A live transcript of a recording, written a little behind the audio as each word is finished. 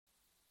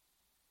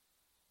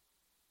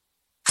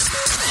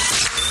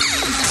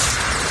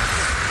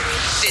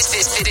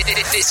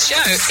This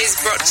show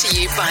is brought to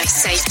you by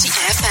Safety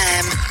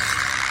FM.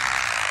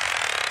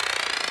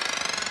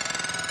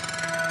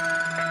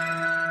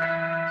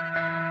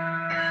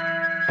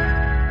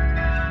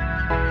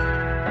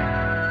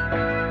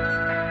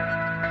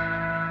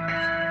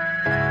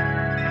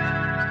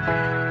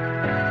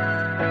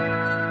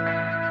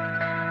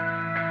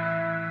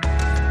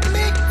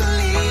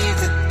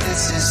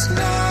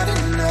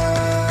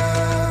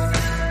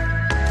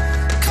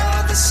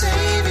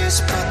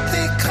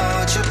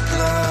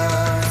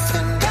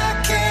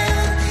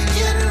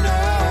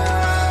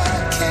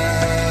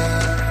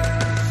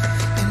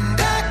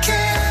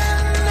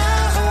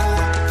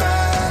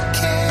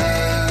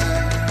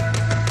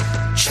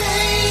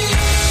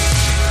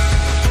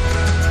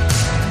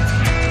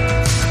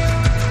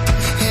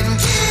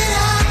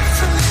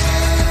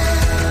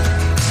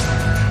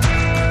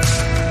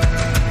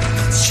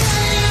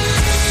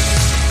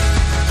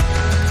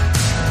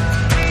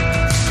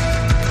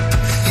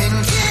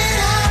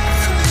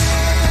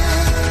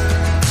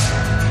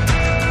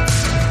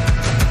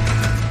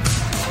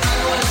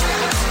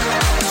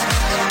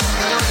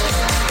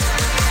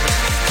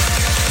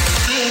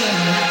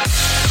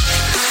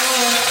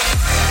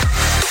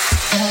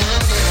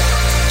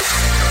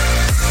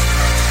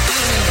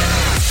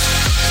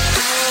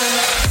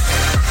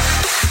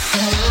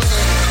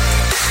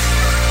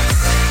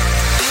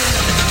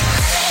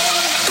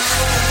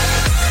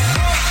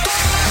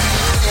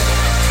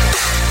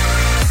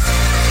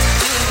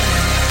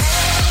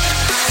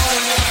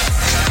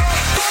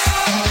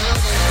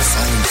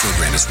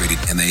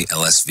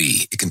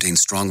 It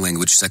contains strong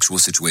language, sexual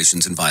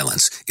situations, and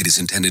violence. It is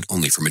intended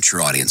only for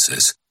mature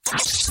audiences.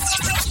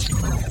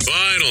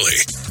 Finally,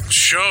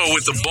 show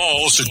with the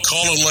balls to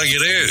call it like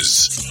it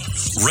is.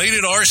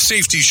 Rated R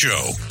Safety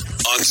Show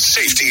on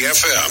Safety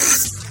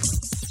FM.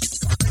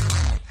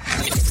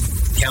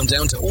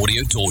 Countdown to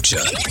audio torture.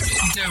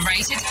 The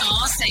Rated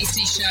R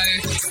Safety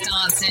Show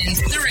starts in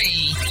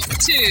 3,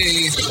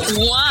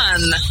 2,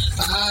 1.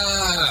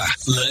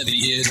 Let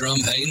the eardrum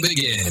pain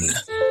begin.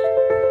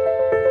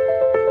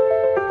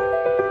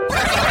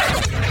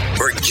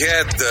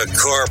 Forget the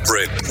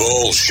corporate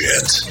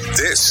bullshit.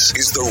 This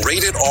is the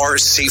Rated R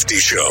Safety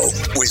Show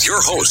with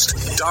your host,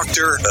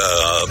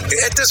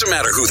 it doesn't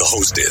matter who the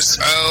host is.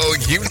 Oh,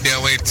 you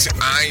know it.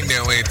 I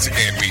know it.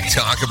 And we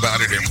talk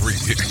about it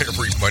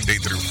every Monday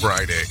through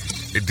Friday.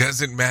 It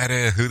doesn't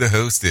matter who the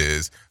host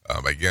is.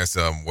 I guess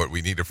what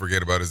we need to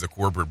forget about is the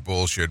corporate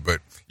bullshit,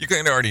 but you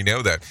kind of already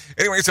know that.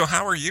 Anyway, so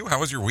how are you? How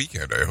was your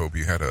weekend? I hope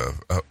you had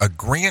a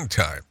grand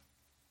time.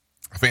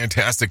 A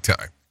fantastic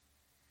time.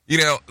 You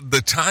know,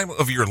 the time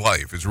of your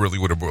life is really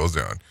what it boils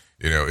down.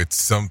 You know,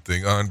 it's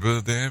something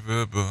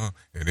unbelievable,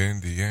 and in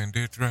the end,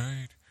 it's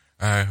right.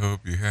 I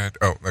hope you had...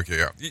 Oh, okay,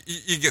 yeah.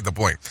 You get the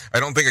point. I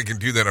don't think I can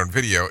do that on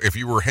video. If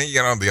you were hanging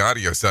out on the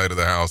audio side of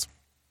the house,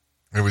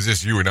 it was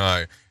just you and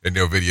I and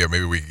no video,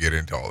 maybe we could get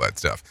into all that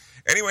stuff.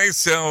 Anyway,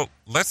 so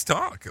let's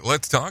talk.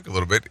 Let's talk a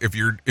little bit. If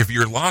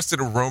you're lost in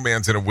a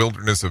romance in a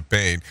wilderness of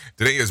pain,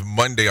 today is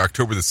Monday,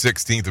 October the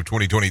 16th of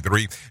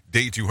 2023,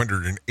 day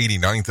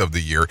 289th of the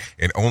year,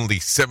 and only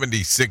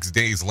 76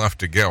 days left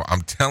to go.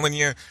 I'm telling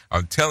you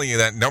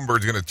that number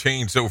is going to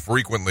change so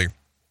frequently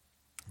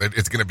that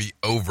it's going to be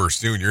over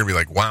soon. You're going to be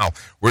like, wow,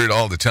 where did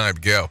all the time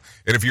go?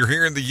 And if you're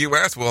here in the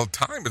U.S., well,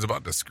 time is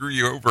about to screw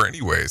you over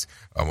anyways,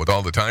 with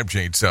all the time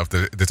change stuff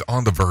that's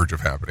on the verge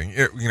of happening.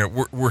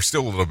 We're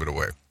still a little bit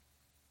away.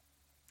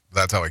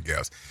 That's how it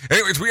goes.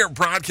 Anyways, we are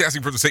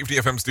broadcasting from the Safety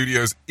FM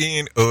studios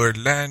in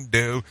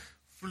Orlando,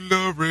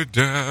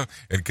 Florida,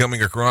 and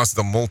coming across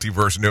the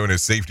multiverse known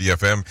as Safety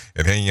FM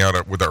and hanging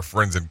out with our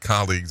friends and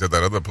colleagues at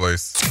that other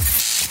place.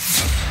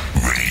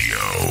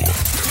 Radio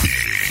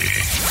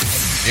Big.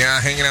 Yeah,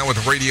 hanging out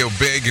with Radio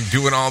Big and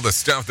doing all the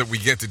stuff that we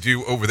get to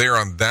do over there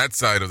on that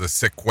side of the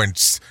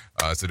sequence.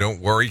 So don't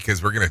worry,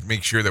 because we're going to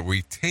make sure that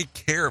we take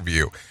care of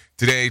you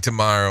today,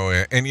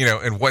 tomorrow,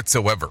 and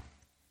whatsoever.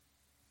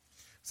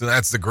 So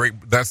that's the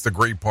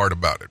great part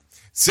about it.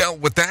 So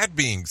with that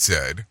being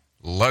said,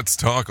 let's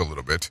talk a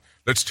little bit.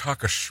 Let's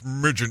talk a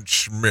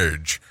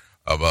smidge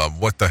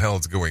of what the hell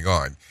is going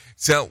on.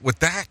 So with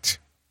that,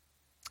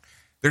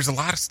 there's a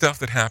lot of stuff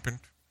that happened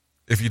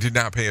if you did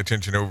not pay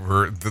attention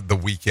over the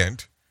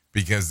weekend,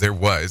 because there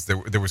was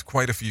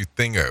quite a few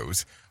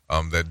thingos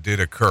that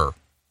did occur.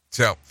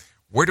 So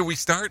where do we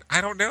start?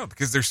 I don't know,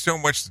 because there's so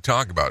much to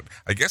talk about.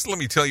 I guess let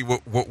me tell you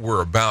what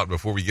we're about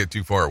before we get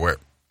too far away.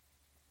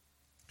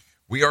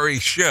 We are a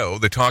show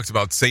that talks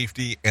about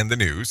safety and the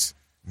news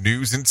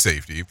and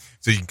safety.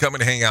 So you can come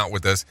and hang out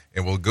with us,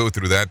 and we'll go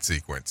through that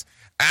sequence.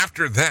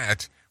 After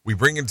that, we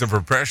bring in some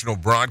professional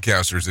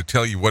broadcasters to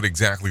tell you what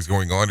exactly is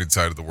going on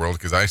inside of the world,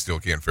 because I still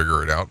can't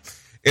figure it out.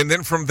 And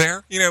then from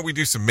there, we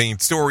do some main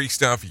story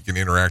stuff. You can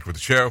interact with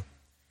the show.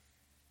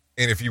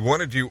 And if you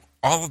want to do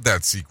all of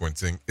that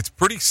sequencing, it's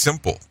pretty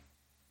simple.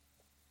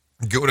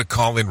 Go to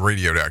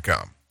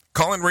callinradio.com.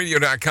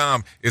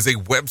 Callinradio.com is a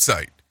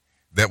website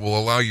that will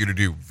allow you to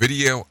do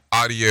video,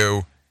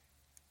 audio,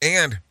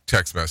 and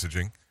text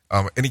messaging,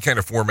 any kind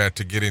of format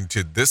to get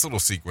into this little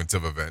sequence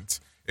of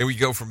events. and we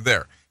go from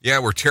there. Yeah,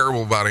 we're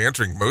terrible about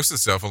answering most of the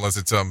stuff unless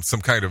it's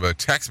some kind of a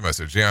text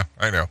message. Yeah,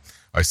 I know.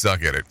 I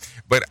suck at it.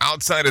 But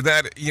outside of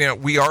that,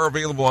 we are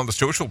available on the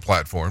social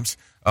platforms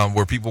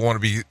where people want to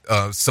be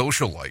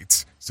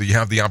socialites. So you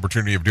have the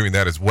opportunity of doing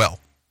that as well.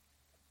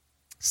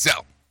 So,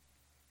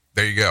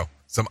 there you go.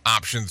 Some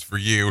options for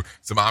you,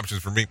 some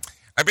options for me.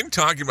 I've been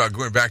talking about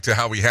going back to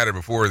how we had it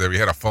before, that we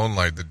had a phone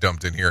line that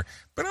dumped in here,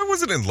 but I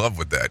wasn't in love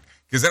with that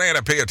because then I had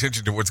to pay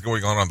attention to what's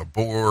going on the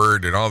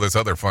board and all this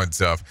other fun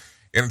stuff.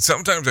 And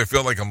sometimes I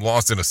feel like I'm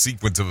lost in a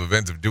sequence of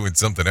events of doing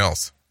something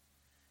else.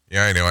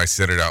 Yeah, I know. I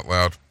said it out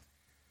loud.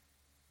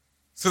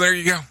 So there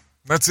you go.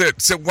 That's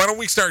it. So why don't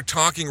we start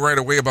talking right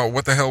away about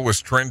what the hell was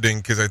trending,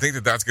 because I think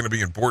that's going to be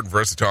important for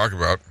us to talk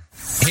about.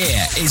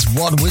 Here is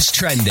what was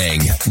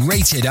trending.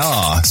 Rated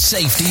R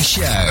Safety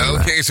Show.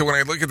 Okay, so when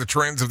I look at the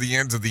trends of the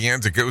ends,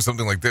 it goes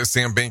something like this.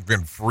 Sam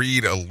Bankman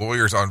Fried,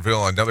 lawyers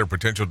unveil another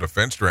potential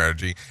defense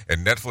strategy,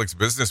 and Netflix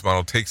business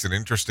model takes an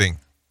interesting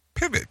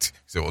pivot.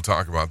 So we'll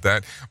talk about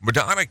that.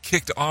 Madonna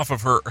kicked off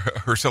of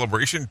her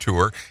celebration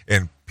tour,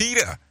 and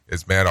PETA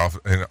is mad off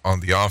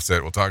on the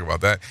offset. We'll talk about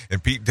that.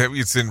 And Pete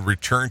Davidson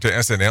returned to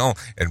SNL,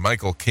 and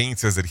Michael Caine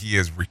says that he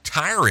is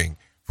retiring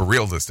for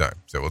real this time.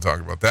 So we'll talk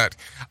about that.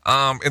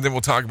 And then we'll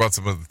talk about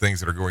some of the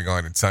things that are going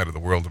on inside of the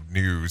world of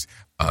news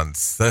on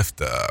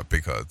SIFTA,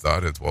 because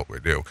that is what we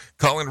do.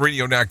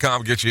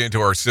 CallinRadio.com gets you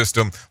into our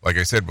system, like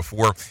I said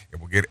before,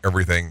 and we'll get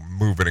everything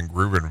moving and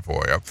grooving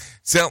for you.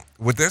 So,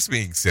 with this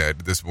being said,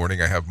 this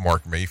morning I have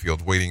Mark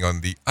Mayfield waiting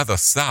on the other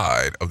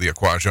side of the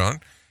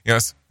equation.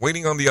 Yes,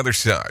 waiting on the other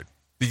side,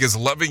 because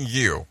loving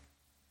you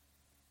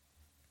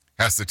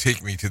has to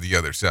take me to the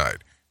other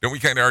side. Don't we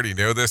kind of already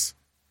know this?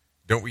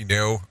 Don't we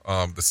know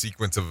the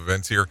sequence of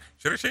events here?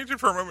 Should I change it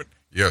for a moment?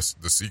 Yes,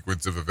 the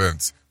sequence of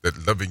events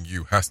that loving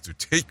you has to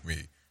take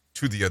me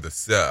to the other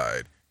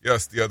side.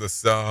 Yes, the other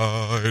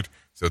side.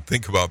 So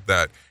think about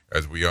that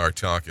as we are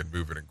talking,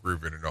 moving and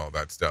grooving and all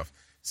that stuff.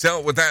 So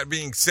with that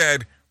being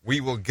said,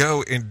 we will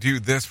go and do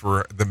this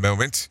for the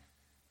moment.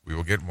 We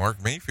will get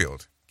Mark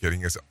Mayfield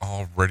getting us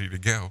all ready to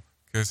go.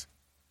 Because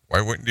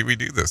why wouldn't we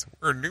do this?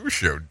 We're a news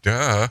show.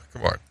 Duh.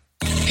 Come on.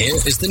 Here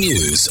is the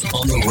news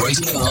on the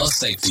Rated R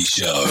Safety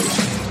Show.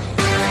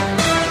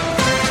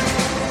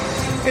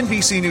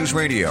 NBC News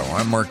Radio,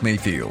 I'm Mark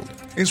Mayfield.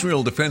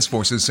 Israel Defense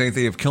Forces say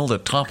they have killed a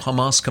top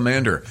Hamas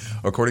commander.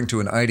 According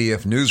to an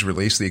IDF news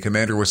release, the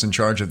commander was in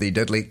charge of the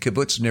deadly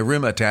Kibbutz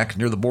Nerim attack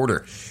near the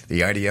border.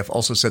 The IDF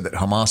also said that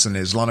Hamas and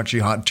Islamic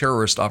Jihad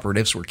terrorist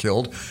operatives were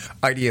killed.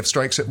 IDF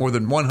strikes at more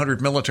than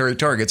 100 military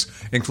targets,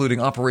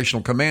 including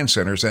operational command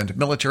centers and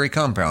military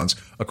compounds,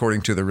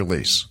 according to the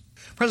release.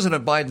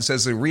 President Biden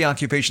says the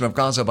reoccupation of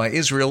Gaza by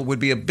Israel would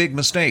be a big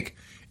mistake.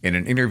 In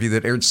an interview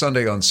that aired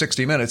Sunday on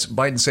 60 Minutes,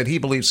 Biden said he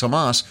believes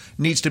Hamas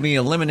needs to be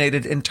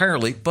eliminated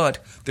entirely, but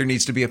there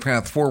needs to be a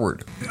path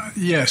forward.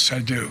 Yes, I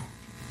do.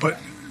 But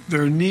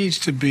there needs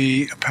to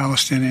be a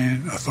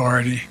Palestinian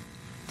Authority.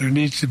 There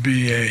needs to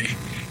be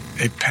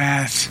a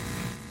path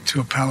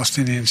to a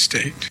Palestinian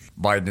state.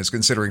 Biden is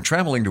considering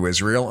traveling to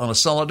Israel on a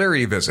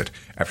solidarity visit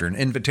after an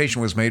invitation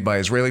was made by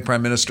Israeli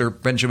Prime Minister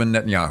Benjamin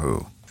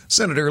Netanyahu.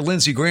 Senator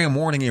Lindsey Graham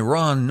warning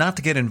Iran not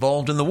to get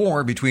involved in the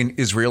war between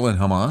Israel and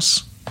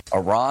Hamas.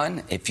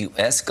 Iran, if you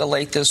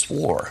escalate this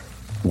war,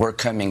 we're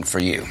coming for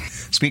you.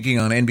 Speaking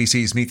on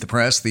NBC's Meet the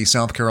Press, the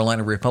South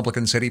Carolina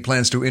Republican said he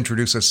plans to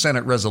introduce a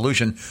Senate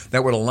resolution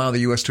that would allow the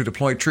U.S. to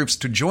deploy troops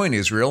to join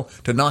Israel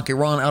to knock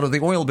Iran out of the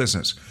oil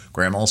business.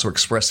 Graham also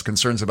expressed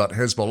concerns about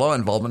Hezbollah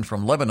involvement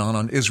from Lebanon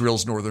on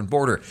Israel's northern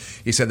border.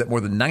 He said that more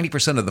than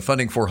 90% of the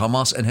funding for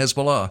Hamas and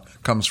Hezbollah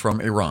comes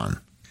from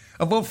Iran.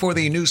 A vote for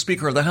the new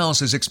Speaker of the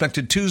House is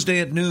expected Tuesday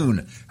at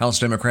noon. House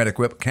Democratic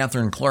Whip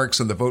Katherine Clark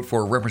said the vote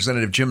for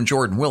Representative Jim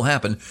Jordan will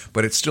happen,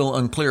 but it's still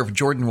unclear if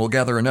Jordan will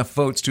gather enough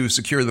votes to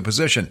secure the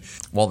position.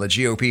 While the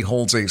GOP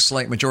holds a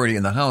slight majority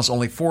in the House,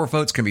 only 4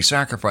 votes can be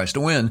sacrificed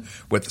to win,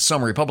 with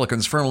some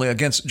Republicans firmly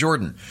against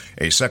Jordan.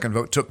 A second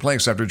vote took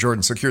place after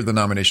Jordan secured the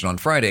nomination on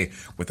Friday,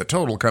 with the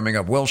total coming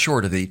up well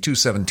short of the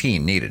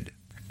 217 needed.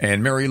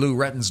 And Mary Lou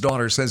Retton's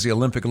daughter says the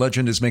Olympic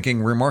legend is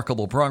making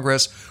remarkable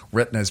progress.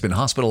 Retton has been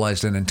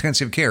hospitalized in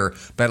intensive care,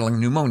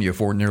 battling pneumonia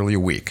for nearly a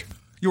week.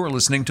 You're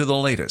listening to the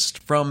latest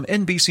from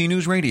NBC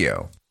News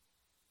Radio.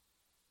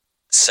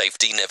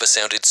 Safety never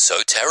sounded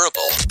so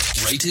terrible.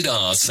 Rated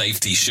R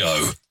Safety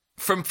Show.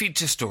 From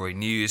Feature Story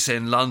News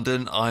in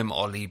London, I'm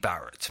Ollie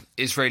Barrett.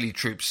 Israeli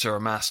troops are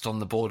amassed on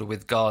the border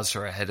with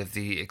Gaza ahead of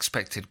the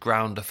expected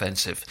ground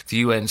offensive. The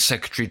UN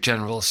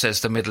Secretary-General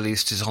says the Middle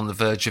East is on the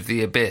verge of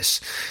the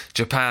abyss.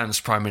 Japan's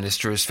Prime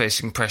Minister is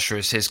facing pressure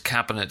as his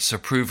cabinet's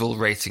approval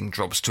rating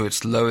drops to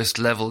its lowest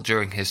level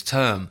during his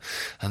term.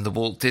 And the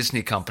Walt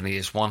Disney Company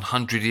is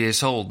 100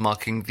 years old,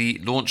 marking the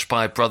launch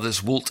by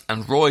brothers Walt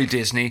and Roy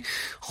Disney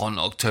on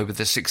October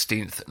the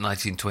 16th,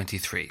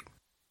 1923.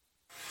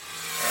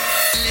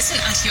 Listen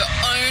at your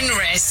own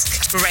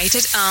risk.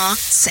 Rated R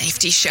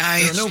Safety Show.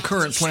 There are no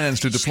current plans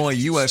to deploy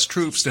U.S.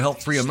 troops to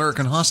help free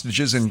American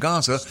hostages in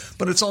Gaza,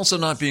 but it's also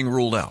not being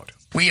ruled out.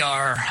 We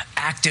are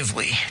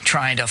actively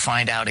trying to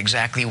find out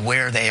exactly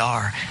where they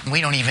are.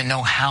 We don't even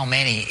know how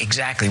many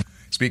exactly.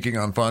 Speaking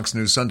on Fox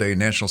News Sunday,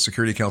 National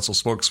Security Council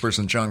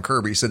spokesperson John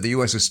Kirby said the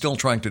U.S. is still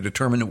trying to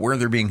determine where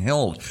they're being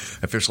held.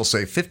 Officials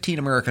say 15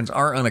 Americans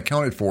are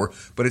unaccounted for,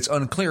 but it's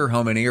unclear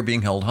how many are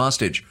being held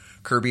hostage.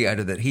 Kirby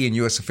added that he and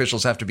U.S.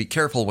 officials have to be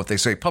careful what they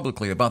say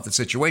publicly about the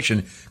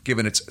situation,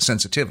 given its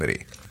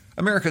sensitivity.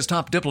 America's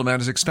top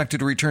diplomat is expected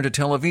to return to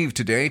Tel Aviv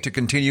today to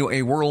continue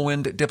a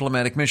whirlwind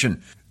diplomatic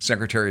mission.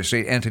 Secretary of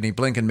State Antony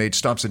Blinken made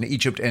stops in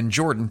Egypt and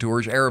Jordan to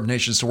urge Arab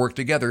nations to work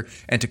together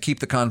and to keep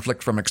the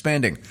conflict from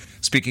expanding.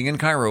 Speaking in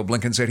Cairo,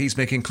 Blinken said he's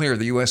making clear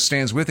the U.S.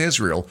 stands with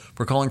Israel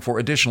for calling for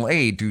additional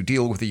aid to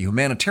deal with the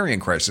humanitarian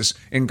crisis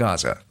in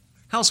Gaza.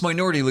 House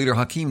Minority Leader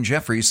Hakeem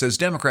Jeffries says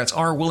Democrats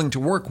are willing to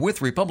work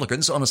with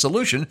Republicans on a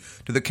solution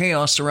to the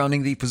chaos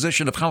surrounding the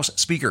position of House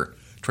Speaker.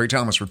 Trey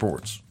Thomas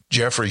reports.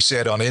 Jeffrey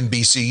said on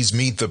NBC's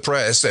Meet the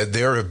Press that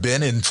there have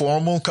been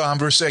informal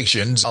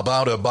conversations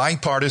about a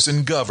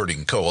bipartisan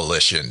governing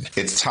coalition.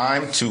 It's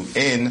time to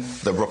end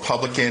the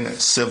Republican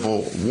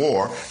Civil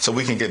War so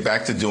we can get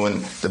back to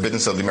doing the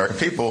business of the American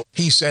people.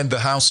 He said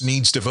the House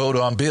needs to vote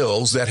on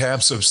bills that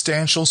have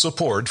substantial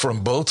support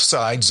from both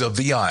sides of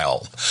the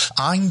aisle.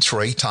 I'm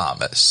Trey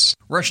Thomas.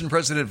 Russian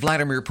President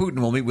Vladimir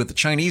Putin will meet with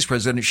Chinese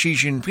President Xi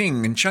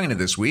Jinping in China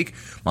this week.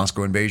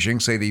 Moscow and Beijing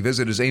say the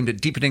visit is aimed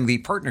at deepening the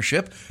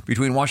partnership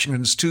between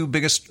Washington's two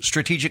biggest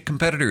strategic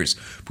competitors.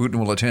 Putin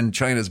will attend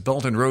China's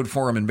Belt and Road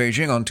Forum in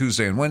Beijing on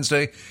Tuesday and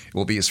Wednesday. It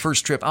will be his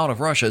first trip out of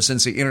Russia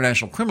since the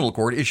International Criminal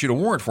Court issued a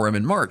warrant for him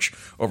in March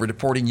over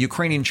deporting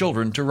Ukrainian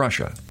children to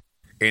Russia.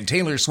 And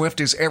Taylor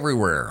Swift is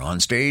everywhere, on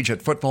stage,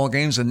 at football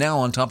games, and now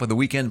on top of the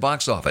weekend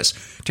box office.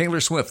 Taylor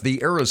Swift, the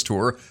Eras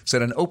Tour,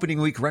 set an opening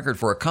week record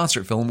for a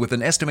concert film with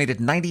an estimated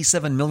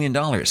 $97 million.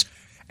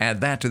 Add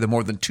that to the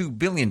more than $2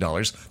 billion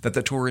that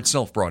the tour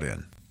itself brought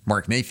in.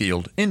 Mark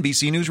Mayfield,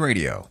 NBC News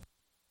Radio.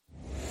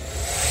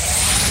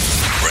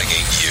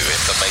 Bringing you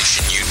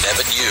information you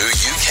never knew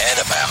you cared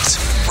about.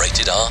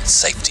 Rated R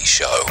Safety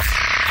Show.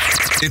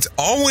 It's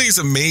always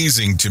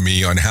amazing to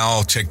me on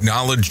how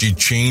technology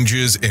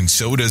changes, and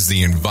so does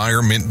the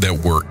environment that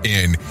we're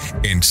in.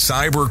 And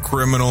cyber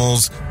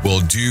criminals will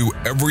do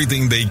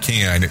everything they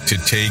can to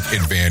take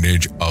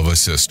advantage of a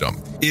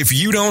system. If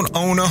you don't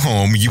own a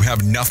home, you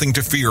have nothing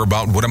to fear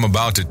about what I'm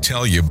about to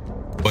tell you.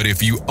 But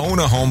if you own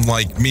a home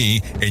like me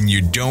and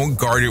you don't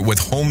guard it with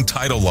Home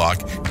Title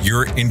Lock,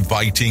 you're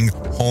inviting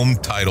home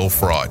title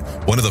fraud.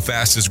 One of the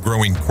fastest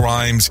growing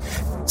crimes.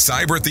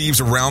 Cyber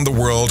thieves around the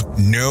world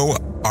know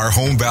our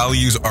home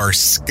values are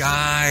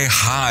sky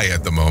high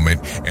at the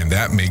moment, and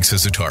that makes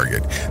us a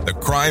target. The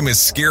crime is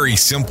scary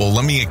simple.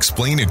 Let me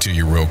explain it to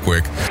you real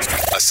quick.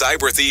 A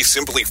cyber thief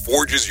simply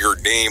forges your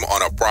name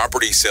on a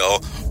property sale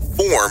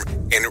form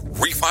and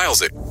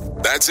refiles it.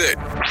 That's it.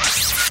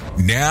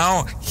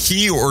 Now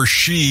he or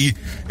she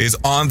is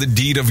on the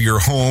deed of your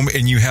home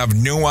and you have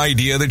no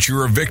idea that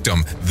you're a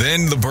victim.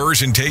 Then the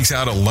person takes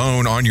out a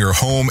loan on your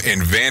home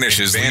and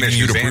vanishes, leaving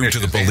you to prove to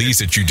the police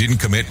that you didn't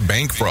commit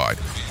bank fraud.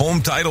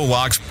 Home Title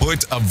Locks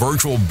puts a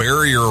virtual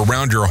barrier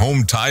around your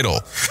home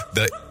title.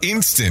 The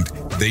instant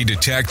they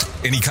detect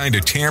any kind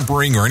of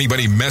tampering or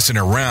anybody messing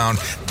around,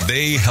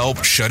 they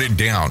help shut it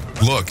down.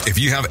 Look, if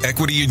you have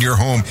equity in your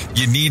home,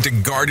 you need to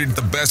guard it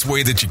the best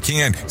way that you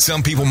can.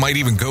 Some people might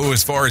even go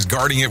as far as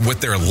guarding it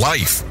with their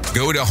life.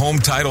 Go to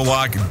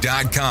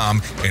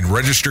HometitleLock.com and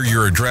register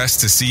your address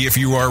to see if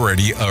you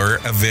already are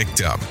a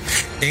victim.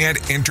 And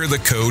enter the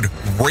code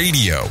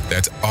RADIO.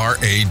 That's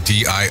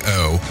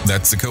RADIO.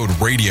 That's the code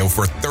RADIO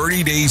for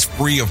 30 days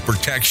free of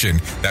protection.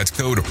 That's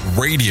code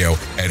RADIO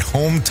at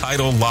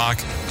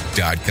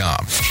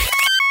HometitleLock.com.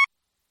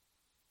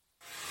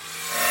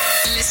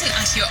 Listen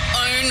at your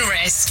own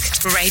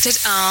risk. Rated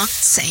R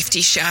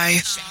Safety Show.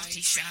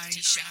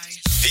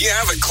 Do you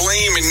have a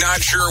claim and not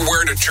sure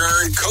where to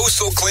turn?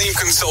 Coastal Claim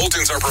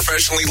Consultants are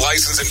professionally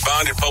licensed and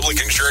bonded public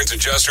insurance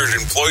adjusters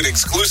employed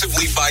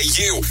exclusively by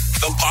you,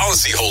 the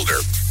policyholder,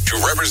 to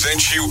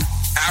represent you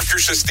after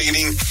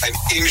sustaining an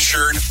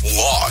insured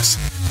loss.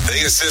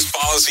 They assist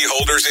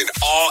policyholders in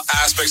all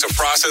aspects of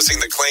processing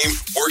the claim,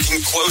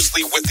 working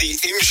closely with the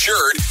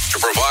insured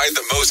to provide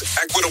the most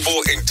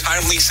equitable and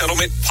timely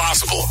settlement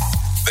possible.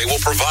 They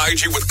will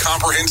provide you with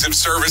comprehensive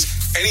service,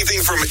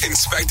 anything from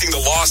inspecting the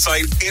loss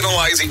site,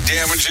 analyzing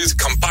damages,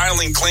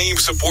 compiling claim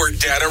support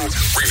data,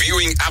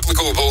 reviewing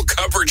applicable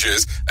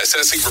coverages,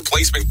 assessing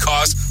replacement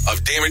costs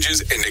of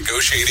damages, and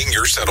negotiating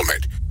your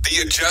settlement.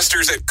 The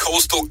adjusters at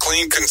Coastal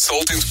Claim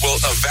Consultants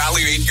will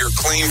evaluate your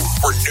claim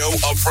for no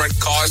upfront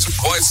cost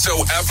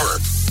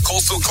whatsoever.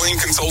 Coastal Claim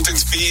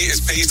Consultants' fee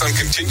is based on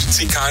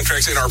contingency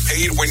contracts and are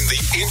paid when the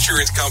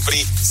insurance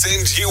company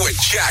sends you a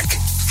check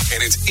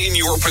and it's in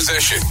your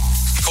possession.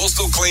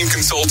 Coastal Claim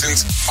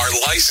Consultants are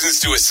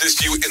licensed to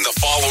assist you in the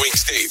following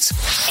states: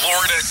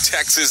 Florida,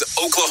 Texas,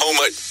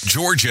 Oklahoma,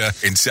 Georgia,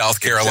 and South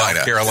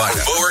Carolina. For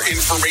more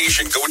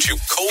information, go to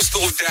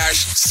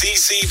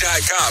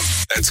coastal-cc.com.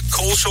 That's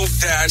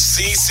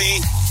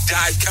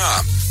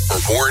coastal-cc.com.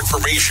 For more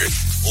information,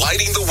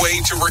 lighting the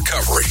way to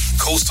recovery.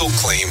 Coastal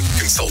Claim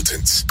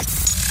Consultants.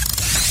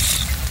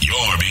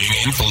 You're being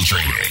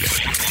infiltrated.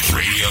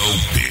 Radio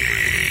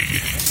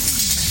Big.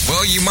 Well,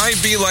 Well, you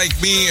might be like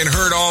me and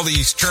heard all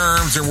these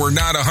terms and we're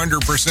not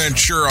 100%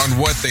 sure on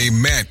what they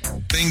meant.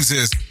 Things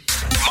is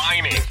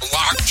mining,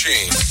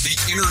 blockchain, the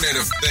Internet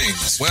of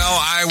Things. Well,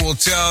 I will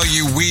tell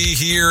you, we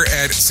here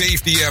at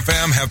Safety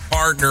FM have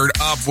partnered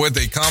up with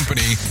a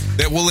company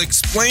that will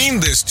explain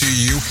this to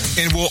you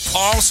and will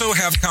also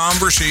have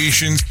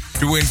conversations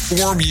to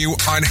inform you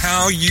on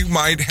how you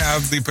might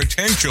have the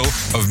potential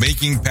of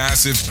making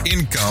passive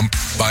income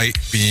by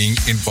being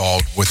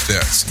involved with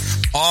this.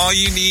 All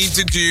you need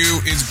to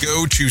do is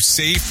go to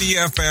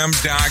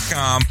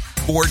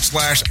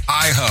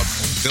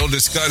safetyfm.com/iHub. They'll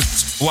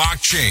discuss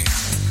blockchain.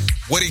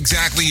 What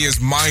exactly is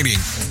mining?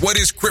 What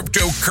is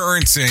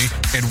cryptocurrency?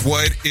 And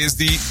what is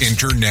the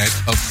Internet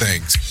of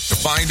Things? To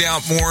find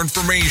out more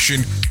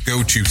information,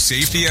 go to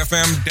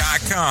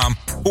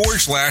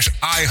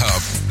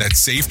safetyfm.com/iHub.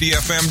 That's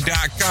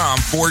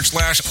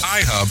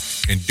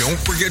safetyfm.com/iHub. And don't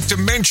forget to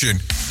mention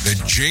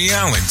that Jay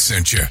Allen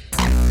sent you.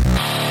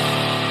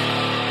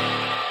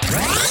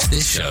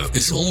 This show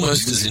is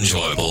almost as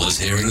enjoyable as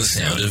hearing the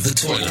sound of the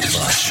toilet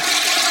flush.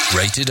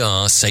 Rated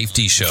R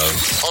Safety Show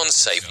on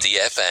Safety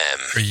FM.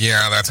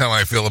 Yeah, that's how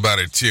I feel about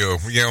it too.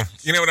 You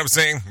know what I'm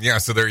saying? Yeah,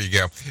 so there you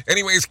go.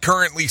 Anyways,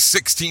 currently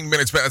 16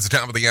 minutes past the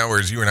top of the hour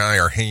as you and I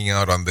are hanging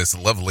out on this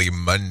lovely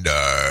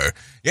Monday.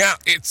 Yeah,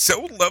 it's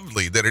so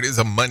lovely that it is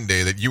a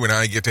Monday that you and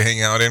I get to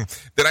hang out in,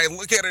 that I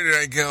look at it and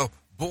I go,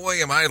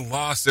 boy, am I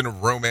lost in a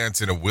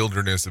romance in a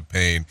wilderness of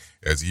pain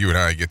as you and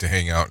I get to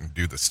hang out and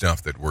do the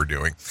stuff that we're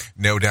doing.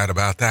 No doubt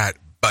about that,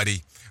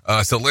 buddy.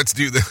 So let's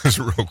do this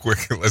real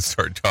quick and let's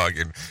start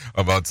talking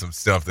about some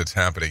stuff that's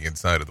happening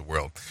inside of the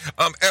world.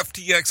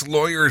 FTX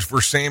lawyers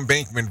for Sam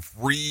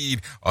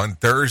Bankman-Fried on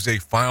Thursday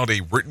filed a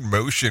written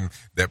motion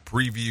that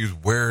previews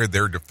where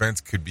their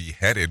defense could be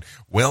headed,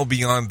 well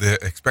beyond the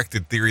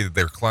expected theory that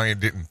their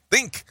client didn't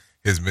think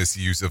his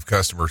misuse of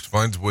customers'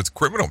 funds was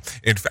criminal.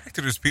 In fact,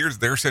 it appears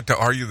they're set to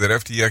argue that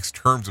FTX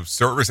terms of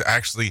service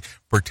actually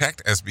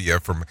protect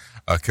SBF from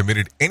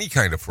committed any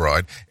kind of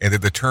fraud, and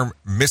that the term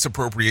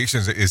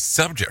misappropriations is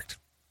subject.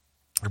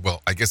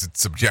 Well, I guess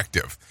it's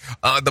subjective.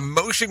 The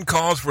motion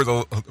calls for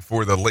the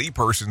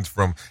laypersons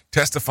from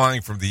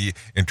testifying from the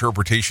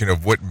interpretation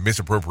of what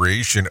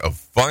misappropriation of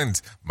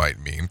funds might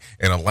mean,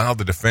 and allow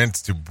the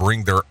defense to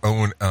bring their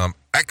own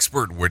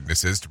expert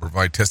witnesses to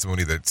provide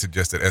testimony that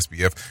suggests that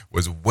SBF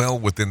was well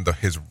within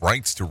his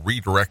rights to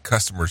redirect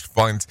customers'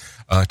 funds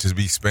to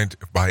be spent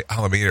by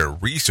Alameda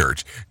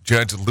Research.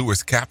 Judge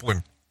Lewis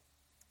Kaplan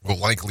will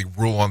likely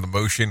rule on the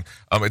motion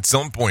at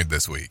some point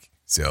this week.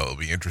 So it'll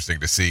be interesting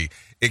to see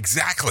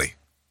exactly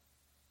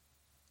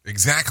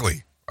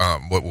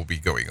what will be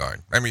going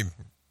on. I mean,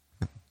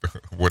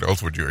 what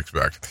else would you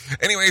expect?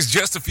 Anyways,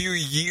 just a few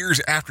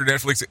years after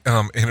Netflix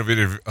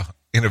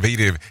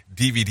innovative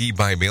DVD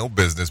by mail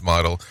business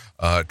model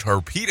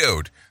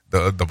torpedoed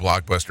the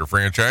Blockbuster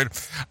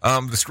franchise,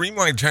 the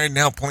streamlined giant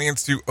now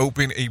plans to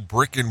open a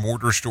brick and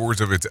mortar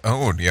stores of its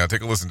own. Yeah,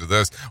 take a listen to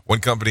this. One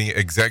company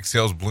exec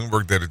tells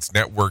Bloomberg that its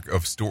network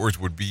of stores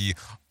would be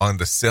on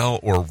the sell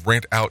or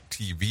rent out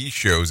TV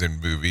shows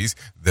and movies,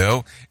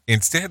 though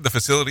instead the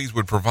facilities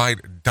would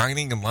provide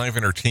dining and live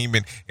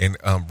entertainment and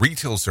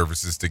retail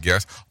services to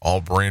guests,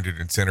 all branded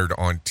and centered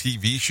on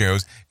TV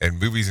shows and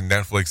movies and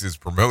Netflix is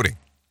promoting.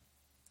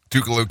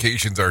 Two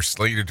locations are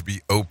slated to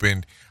be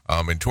opened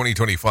in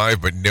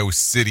 2025, but no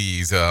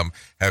cities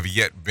have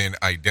yet been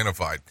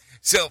identified.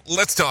 So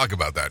let's talk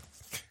about that,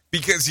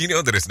 because you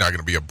know that it's not going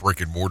to be a brick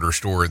and mortar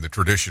store in the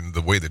tradition,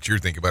 the way that you're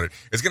thinking about it.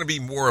 It's going to be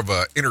more of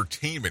a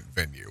entertainment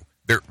venue.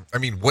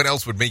 What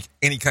else would make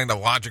any kind of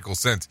logical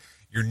sense?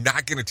 You're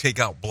not going to take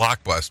out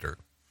Blockbuster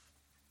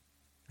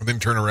and then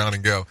turn around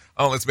and go,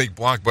 oh, let's make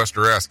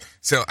Blockbuster-esque.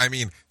 So,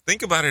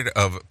 think about it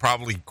of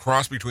probably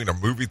cross between a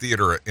movie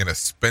theater and a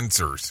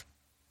Spencer's.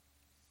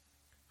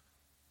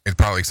 It's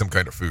probably some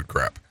kind of food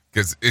crap,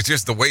 because it's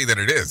just the way that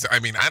it is. I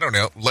don't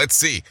know. Let's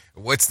see.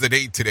 What's the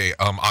date today?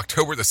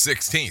 October the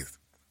 16th,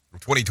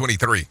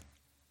 2023.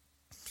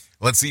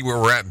 Let's see where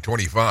we're at in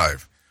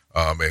 25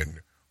 and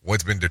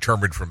what's been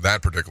determined from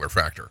that particular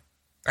factor.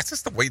 That's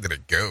just the way that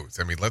it goes.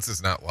 Let's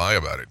just not lie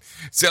about it.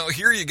 So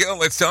here you go.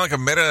 Let's talk. A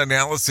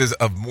meta-analysis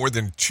of more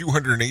than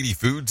 280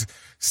 foods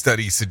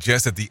studies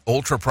suggests that the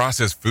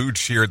ultra-processed foods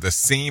share the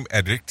same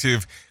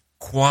addictive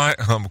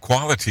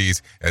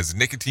qualities as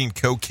nicotine,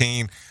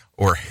 cocaine,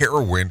 or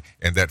heroin,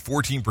 and that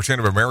 14%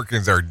 of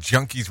Americans are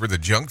junkies for the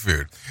junk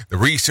food. The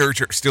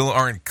researchers still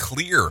aren't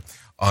clear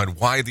on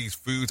why these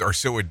foods are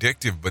so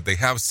addictive, but they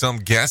have some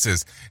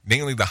guesses,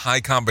 namely the high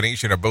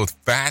combination of both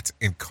fats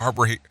and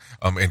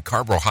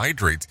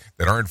carbohydrates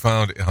that aren't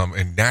found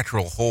in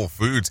natural whole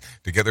foods.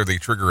 Together, they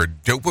trigger a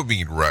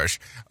dopamine rush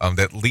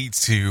that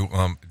leads to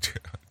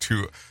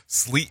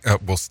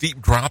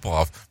steep drop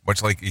off,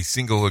 much like a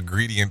single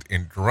ingredient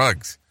in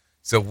drugs.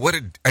 So what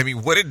a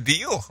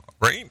deal,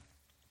 right?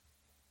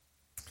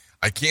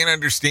 I can't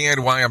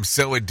understand why I'm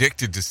so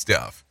addicted to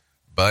stuff,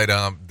 but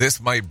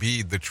this might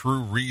be the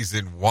true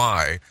reason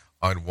why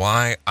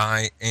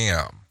I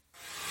am.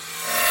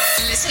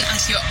 Listen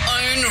at your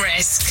own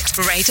risk.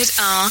 Rated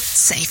R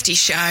Safety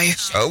Show.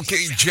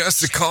 Okay,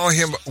 just to call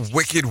him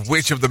Wicked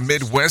Witch of the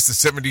Midwest, the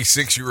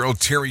 76-year-old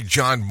Terry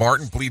John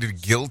Martin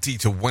pleaded guilty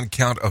to one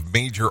count of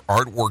major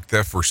artwork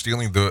theft for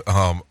stealing the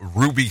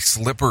ruby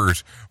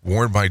slippers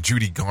worn by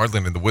Judy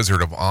Garland in The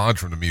Wizard of Oz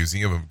from the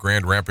Museum of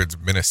Grand Rapids,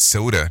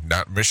 Minnesota,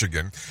 not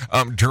Michigan.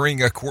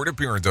 During a court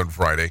appearance on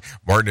Friday,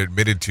 Martin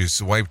admitted to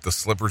swipe the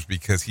slippers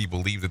because he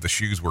believed that the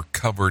shoes were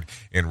covered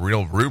in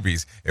real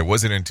rubies. It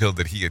wasn't until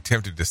that he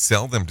attempted to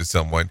sell them to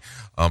someone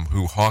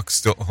who hawked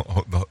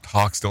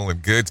stolen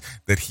goods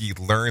that he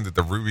learned that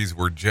the rubies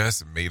were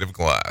just made of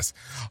glass.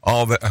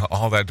 All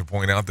that to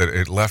point out that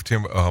it left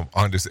him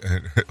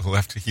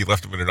he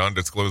left them in an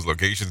undisclosed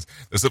locations.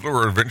 The slippers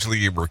were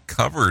eventually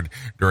recovered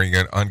during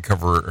an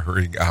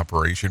uncovering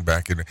operation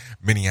back in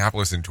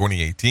Minneapolis in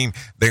 2018.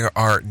 They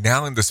are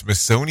now in the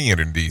Smithsonian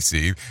in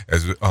D.C.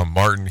 as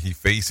Martin, he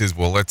faces,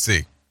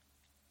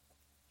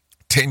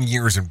 10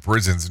 years in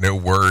prisons, no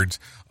words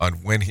on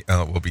when he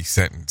will be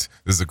sentenced.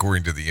 This is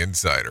according to The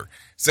Insider.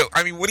 So,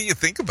 I mean, what do you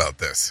think about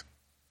this?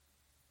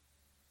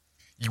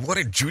 You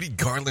wanted Judy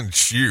Garland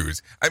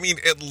shoes. I mean,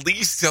 at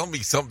least tell me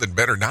something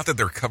better. Not that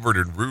they're covered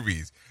in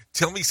rubies.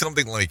 Tell me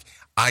something like,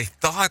 I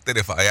thought that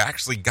if I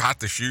actually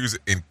got the shoes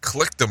and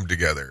clicked them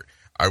together,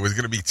 I was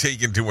going to be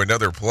taken to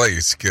another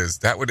place, because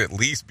that would at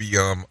least be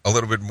a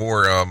little bit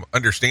more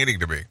understanding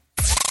to me.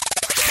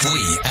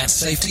 We at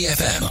Safety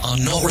FM are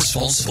not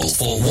responsible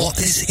for what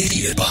this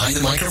idiot behind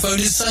the microphone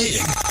is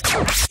saying.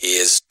 He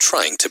is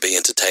trying to be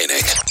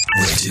entertaining.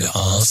 Rated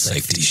R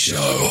Safety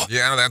Show.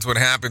 Yeah, that's what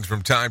happens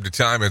from time to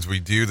time as we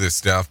do this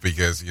stuff,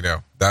 because,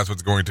 that's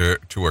what's going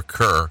to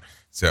occur.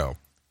 So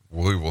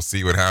we will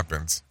see what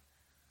happens.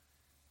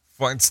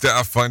 Fun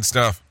stuff.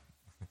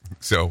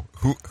 So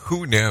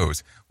who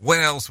knows? What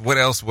else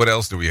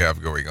do we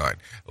have going on?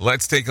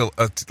 Let's take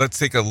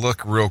a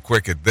look real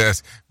quick at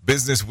this.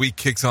 Business Week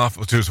kicks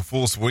off to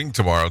full swing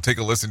tomorrow. Take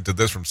a listen to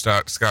this from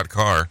Scott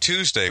Carr.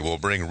 Tuesday will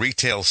bring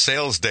retail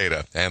sales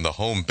data and the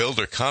Home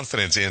Builder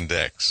Confidence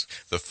Index.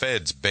 The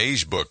Fed's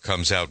Beige Book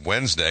comes out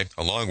Wednesday,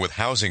 along with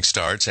housing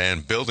starts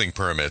and building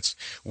permits.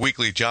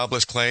 Weekly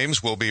jobless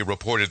claims will be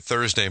reported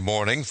Thursday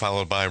morning,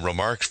 followed by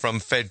remarks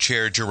from Fed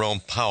Chair Jerome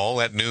Powell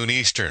at noon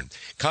Eastern.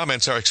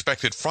 Comments are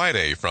expected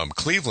Friday from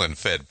Cleveland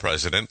Fed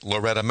President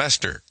Loretta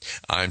Mester.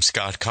 I'm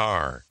Scott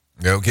Carr.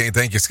 Okay,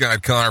 thank you,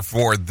 Scott Carr,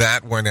 for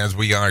that one as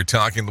we are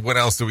talking. What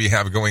else do we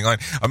have going on?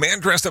 A man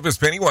dressed up as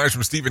Pennywise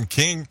from Stephen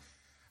King,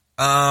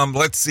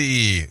 let's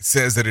see,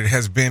 says that it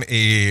has been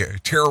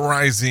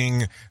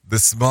terrorizing the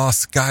small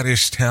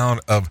Scottish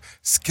town of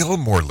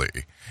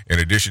Skilmorley. In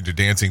addition to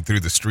dancing through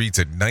the streets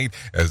at night,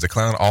 as the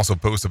clown also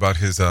posts about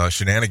his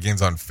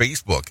shenanigans on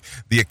Facebook.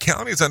 The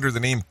account is under the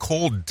name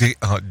Cole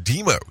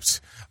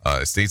Demos.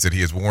 States that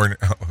he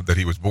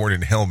was born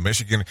in Hell,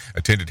 Michigan,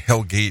 attended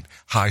Hellgate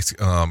High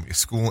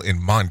School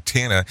in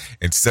Montana,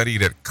 and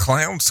studied at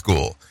clown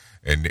school,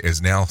 and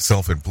is now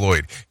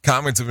self-employed.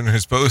 Comments in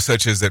his post,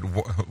 such as that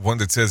one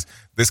that says,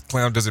 "This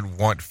clown doesn't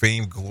want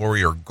fame,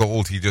 glory, or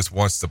gold. He just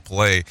wants to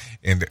play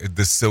in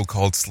this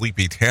so-called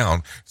sleepy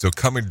town. So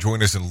come and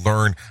join us and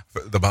learn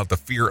about the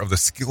fear of the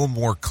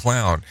Skilmore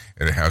clown."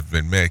 And it has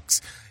been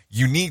mixed.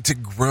 "You need to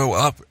grow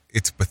up.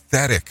 It's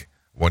pathetic,"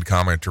 one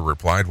commenter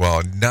replied, while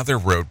another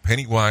wrote,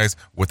 "Pennywise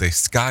with a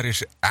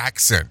Scottish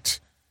accent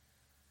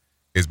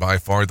is by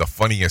far the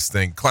funniest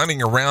thing."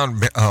 Clowning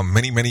around,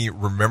 many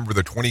remember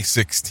the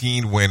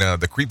 2016 when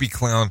the creepy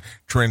clown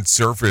trend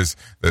surfaced.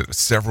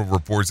 Several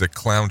reports that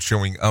clowns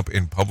showing up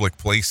in public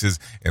places,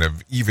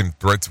 and even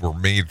threats were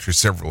made to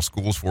several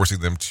schools,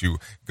 forcing them to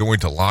go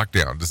into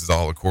lockdown. This is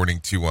all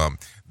according to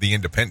The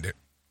Independent.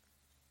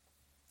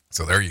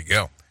 So there you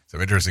go.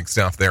 Some interesting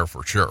stuff there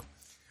for sure.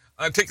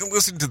 Take a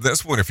listen to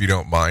this one if you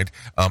don't mind.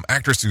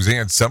 Actress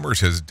Suzanne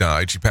Summers has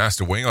died. She passed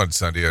away on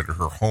Sunday at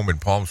her home in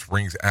Palm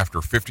Springs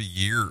after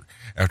 50-year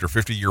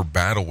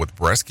battle with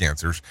breast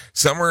cancers.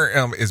 Summer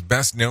is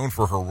best known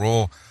for her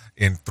role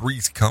in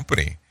Three's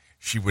Company.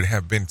 She would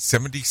have been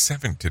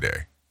 77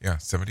 today. Yeah,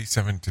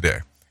 77 today.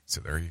 So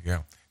there you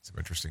go. Some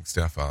interesting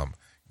stuff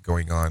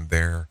going on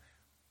there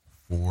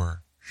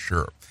for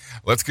sure.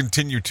 Let's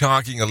continue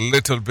talking a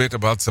little bit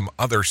about some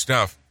other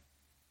stuff,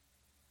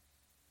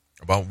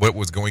 about what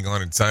was going on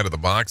inside of the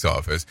box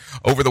office.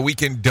 Over the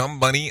weekend, Dumb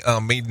Money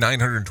made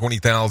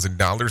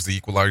 $920,000. The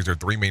Equalizer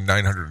 3 made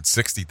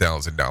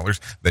 $960,000.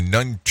 The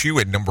Nun 2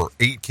 at number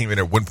 8 came in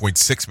at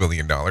 $1.6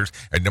 million.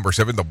 At number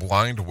 7, The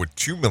Blind with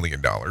 $2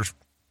 million.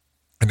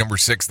 At number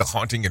 6, The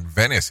Haunting in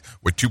Venice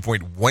with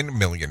 $2.1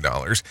 million.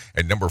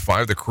 At number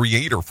 5, The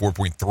Creator,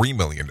 $4.3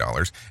 million.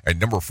 At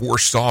number 4,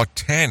 Saw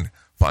 10,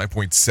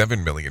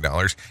 $5.7 million.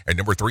 At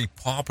number 3,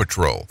 Paw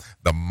Patrol,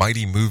 the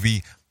mighty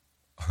movie,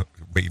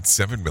 made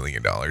 $7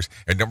 million.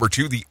 At number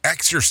 2, The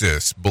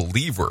Exorcist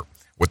Believer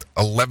with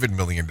 $11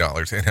 million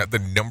and had the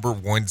number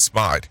 1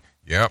 spot.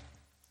 Yep.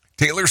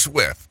 Taylor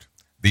Swift,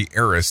 The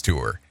Eras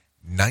Tour,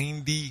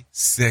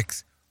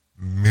 $96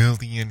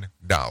 million.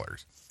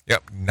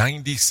 Yep,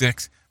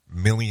 $96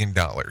 million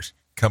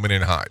coming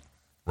in hot.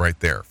 right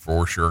there,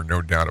 for sure,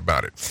 no doubt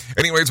about it.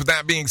 Anyways, with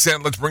that being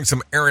said, let's bring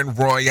some Erin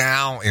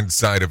Royale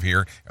inside of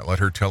here and let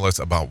her tell us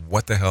about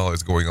what the hell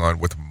is going on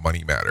with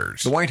Money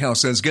Matters. The White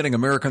House says getting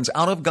Americans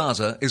out of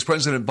Gaza is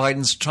President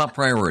Biden's top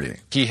priority.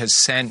 He has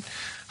sent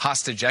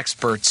hostage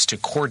experts to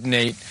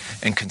coordinate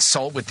and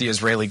consult with the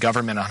Israeli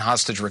government on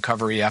hostage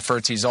recovery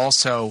efforts. He's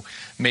also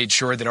made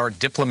sure that our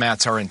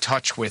diplomats are in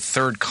touch with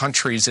third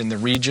countries in the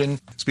region.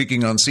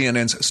 Speaking on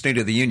CNN's State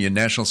of the Union,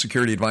 National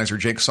Security Advisor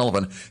Jake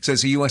Sullivan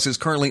says the U.S. is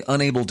currently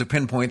unable to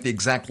pinpoint the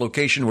exact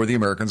location where the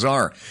Americans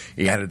are.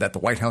 He added that the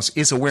White House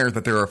is aware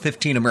that there are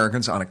 15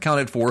 Americans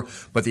unaccounted for,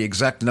 but the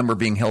exact number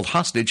being held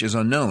hostage is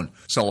unknown.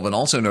 Sullivan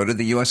also noted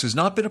the U.S. has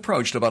not been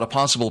approached about a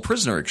possible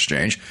prisoner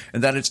exchange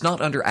and that it's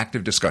not under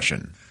active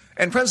discussion.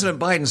 And President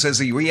Biden says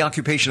the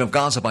reoccupation of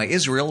Gaza by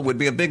Israel would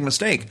be a big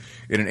mistake.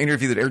 In an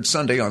interview that aired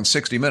Sunday on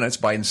 60 Minutes,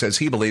 Biden says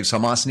he believes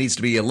Hamas needs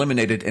to be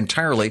eliminated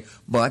entirely,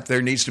 but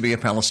there needs to be a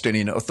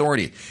Palestinian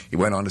Authority. He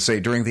went on to say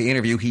during the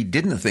interview he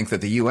didn't think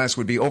that the U.S.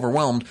 would be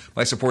overwhelmed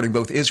by supporting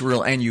both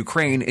Israel and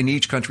Ukraine in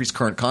each country's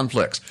current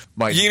conflicts.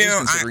 Biden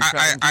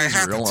I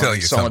have to tell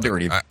you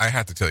something. I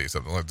have to tell you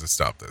something. Let's just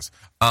stop this.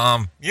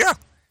 Yeah.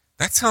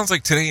 That sounds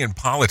like Today in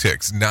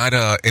Politics, not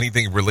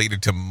anything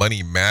related to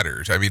Money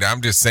Matters. I mean, I'm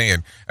just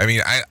saying. I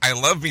mean, I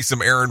love me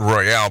some Erin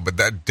Royale, but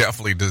that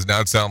definitely does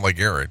not sound like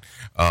Erin.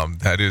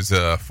 That is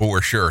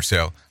for sure.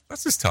 So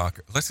let's just talk.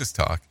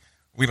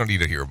 We don't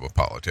need to hear about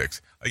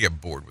politics. I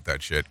get bored with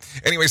that shit.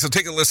 Anyway, so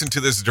take a listen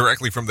to this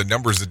directly from the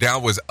numbers. The Dow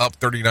was up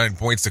 39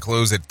 points to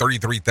close at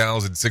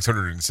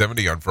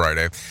 33,670 on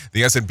Friday.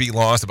 The S&P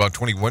lost about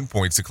 21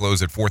 points to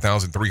close at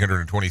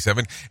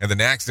 4,327. And the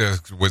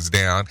NASDAQ was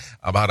down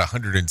about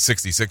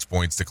 166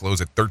 points to close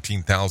at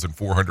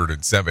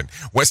 13,407.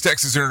 West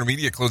Texas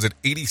Intermediate closed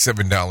at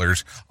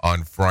 $87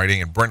 on Friday,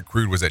 and Brent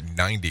crude was at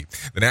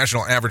 $90. The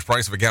national average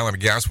price of a gallon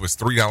of gas was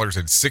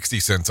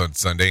 $3.60 on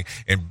Sunday,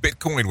 and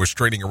Bitcoin was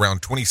trading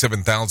around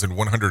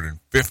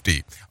 27,150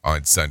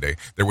 on Sunday.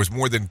 There was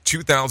more than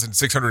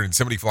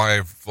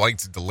 2,675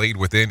 flights delayed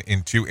within,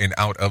 into, and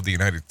out of the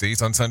United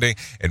States on Sunday,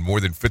 and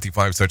more than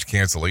 55 such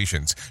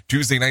cancellations.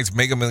 Tuesday night's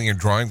Mega Million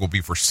drawing will be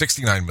for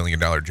 $69 million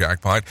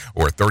jackpot,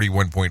 or a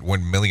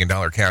 $31.1 million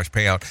cash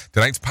payout.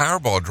 Tonight's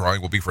Powerball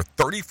drawing will be for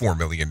 $34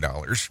 million,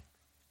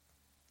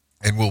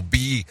 and will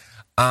be,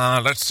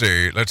 let's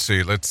see, a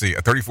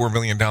 $34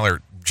 million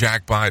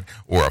jackpot,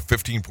 or a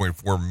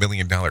 $15.4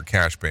 million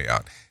cash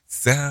payout.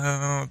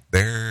 So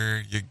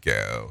there you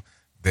go.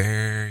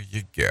 A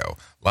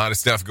lot of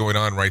stuff going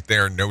on right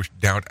there. No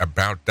doubt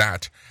about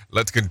that.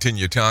 Let's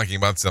continue talking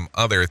about some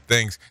other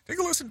things. Take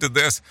a listen to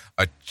this.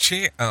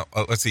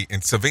 Let's see.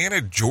 In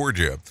Savannah,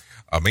 Georgia,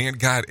 a man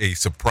got a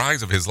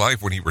surprise of his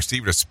life when he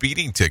received a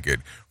speeding ticket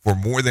for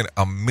more than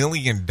 $1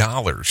 million.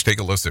 Take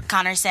a listen.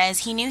 Connor says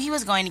he knew he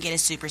was going to get a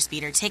super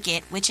speeder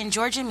ticket, which in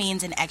Georgia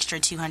means an extra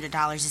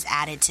 $200 is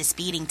added to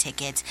speeding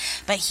tickets,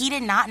 but he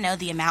did not know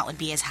the amount would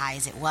be as high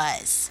as it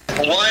was.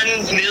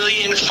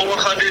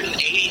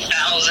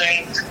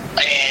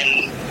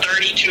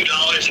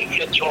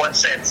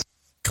 $1,480,032.51.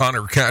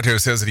 Connor Cato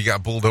says that he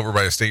got pulled over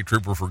by a state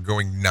trooper for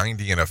going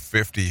 90 in a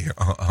 50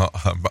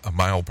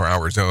 mile per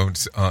hour zone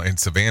in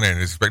Savannah, and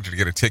is expected to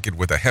get a ticket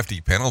with a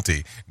hefty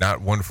penalty, not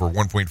one for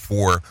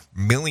 $1.4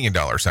 million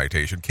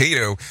citation.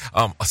 Cato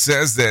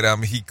says that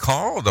he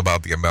called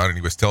about the amount and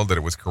he was told that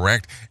it was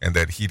correct and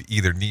that he'd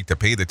either need to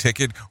pay the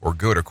ticket or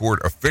go to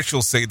court.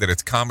 Officials say that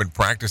it's common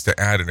practice to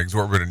add an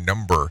exorbitant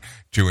number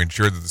to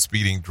ensure that the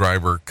speeding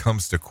driver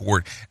comes to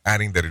court,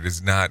 adding that it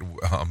is not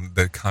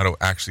that Cato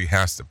actually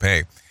has to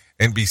pay.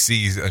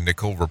 NBC's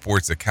Nicole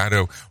reports that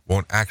Cato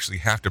won't actually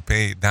have to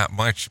pay that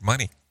much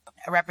money.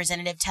 A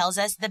representative tells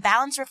us the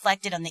balance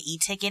reflected on the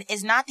e-ticket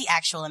is not the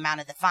actual amount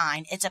of the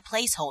fine, it's a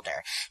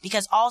placeholder,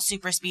 because all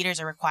super speeders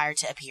are required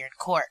to appear in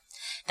court.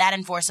 That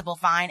enforceable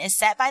fine is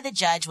set by the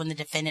judge when the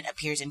defendant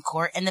appears in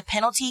court, and the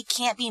penalty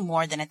can't be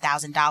more than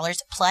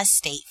 $1,000 plus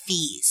state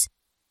fees.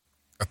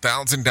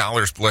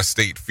 $1,000 plus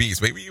state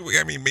fees. Maybe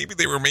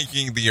they were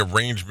making the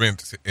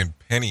arrangement in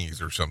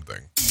pennies or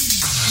something.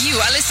 You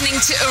are listening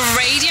to a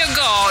radio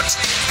god.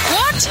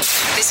 What?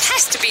 This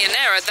has to be an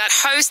error. That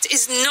host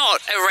is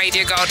not a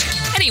radio god.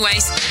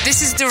 Anyways,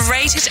 this is the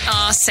Rated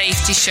R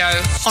Safety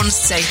Show on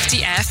Safety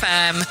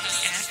FM.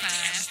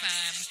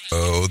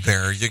 Oh,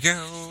 there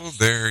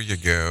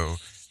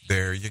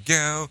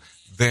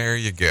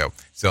you go.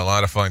 So a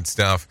lot of fun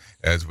stuff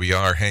as we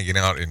are hanging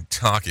out and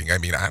talking. I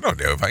mean, I don't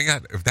know if I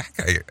got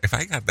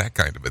that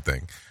kind of a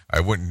thing, I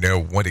wouldn't know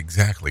what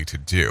exactly to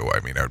do. I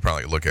mean, I would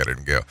probably look at it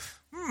and go,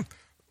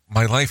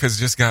 my life has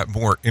just got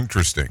more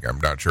interesting. I'm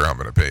not sure I'm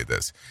going to pay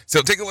this.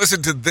 So take a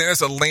listen to this.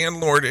 A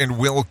landlord in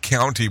Will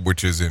County,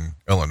 which is in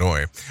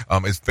Illinois,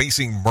 is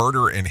facing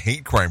murder and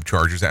hate crime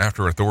charges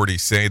after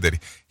authorities say that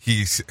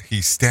he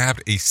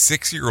stabbed a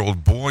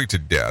 6-year-old boy to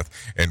death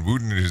and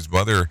wounded his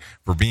mother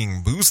for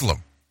being Muslim.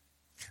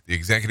 The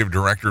executive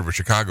director of a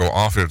Chicago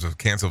Office of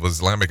Council of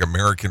Islamic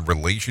American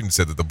Relations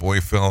said that the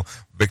boy fell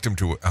victim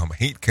to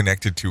hate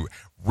connected to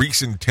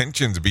recent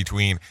tensions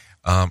between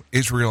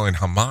Israel and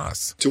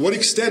Hamas. To what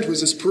extent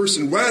was this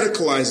person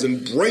radicalized and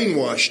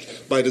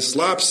brainwashed by this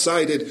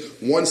lopsided,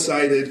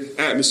 one-sided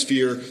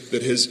atmosphere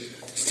that has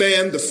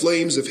fanned the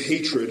flames of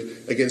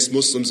hatred against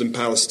Muslims and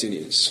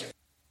Palestinians?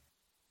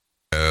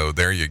 Oh,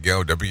 there you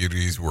go.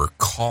 WDs were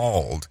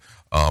called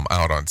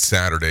out on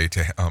Saturday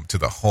to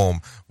the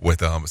home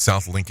with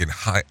South Lincoln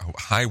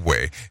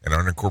Highway in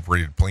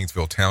unincorporated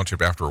Plainsville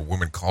Township after a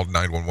woman called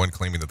 911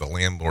 claiming that the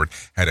landlord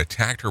had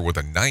attacked her with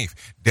a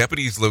knife.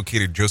 Deputies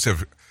located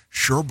Joseph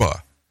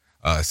Sherba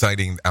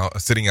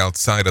sitting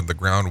outside on the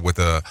ground with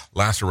a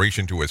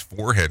laceration to his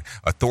forehead.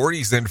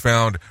 Authorities then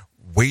found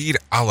Wade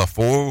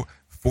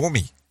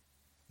Alafomi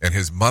and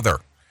his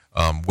mother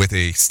with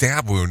a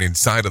stab wound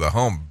inside of the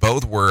home.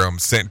 Both were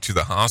sent to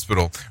the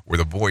hospital where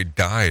the boy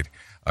died.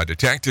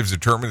 Detectives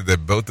determined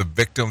that both the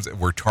victims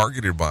were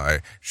targeted by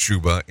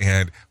Shuba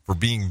and for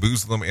being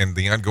Muslim and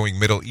the ongoing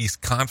Middle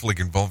East conflict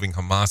involving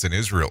Hamas and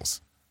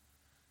Israelis.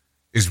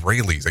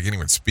 I can't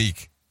even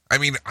speak. I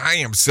mean, I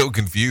am so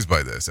confused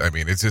by this. I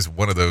mean, it's just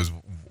one of those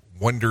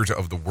wonders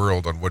of the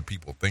world on what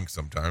people think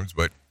sometimes,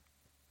 but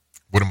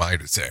what am I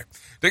to say?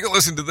 Take a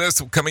listen to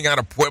this coming out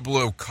of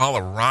Pueblo,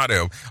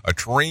 Colorado. A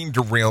train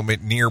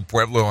derailment near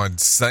Pueblo on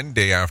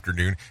Sunday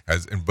afternoon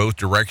has in both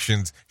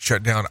directions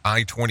shut down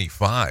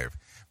I-25.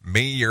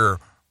 Mayor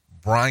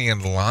Brian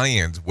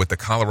Lyons with the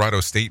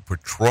Colorado State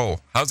Patrol.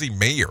 How's he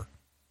mayor?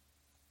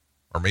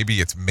 Or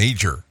maybe it's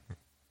major.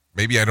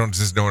 Maybe I don't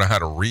just know how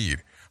to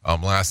read.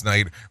 Last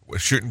night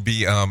shouldn't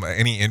be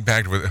any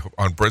impact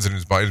on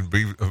President Biden's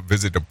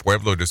visit to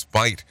Pueblo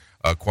despite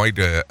quite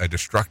a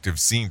destructive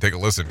scene. Take a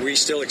listen. We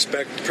still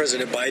expect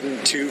President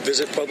Biden to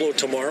visit Pueblo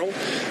tomorrow,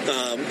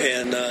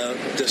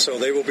 so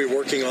they will be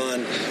working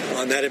on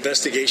that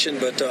investigation,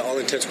 but all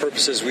intents and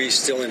purposes, we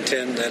still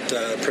intend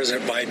that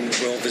President Biden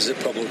will visit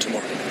Pueblo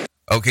tomorrow.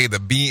 Okay, the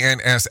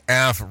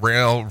BNSF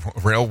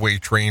railway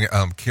train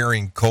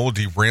carrying coal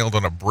derailed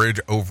on a bridge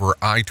over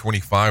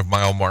I-25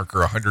 mile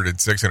marker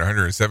 106 and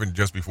 107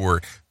 just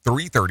before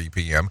 3:30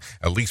 p.m.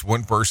 At least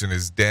one person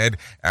is dead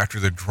after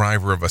the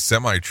driver of a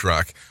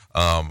semi-truck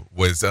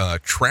was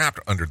trapped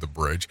under the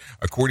bridge.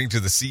 According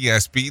to the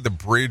CSP, the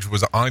bridge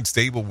was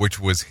unstable, which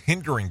was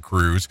hindering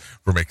crews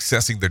from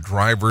accessing the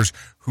drivers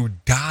who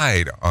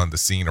died on the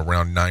scene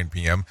around 9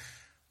 p.m.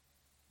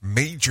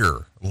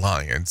 Major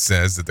Lyons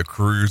says that the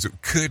crews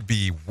could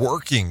be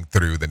working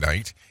through the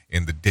night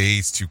in the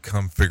days to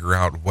come figure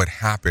out what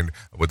happened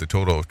with a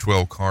total of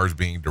 12 cars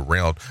being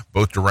derailed,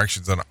 both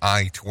directions on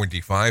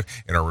I-25,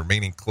 and are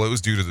remaining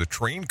closed due to the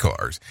train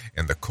cars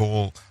and the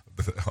coal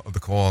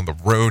on the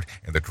road,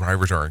 and the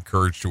drivers are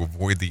encouraged to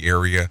avoid the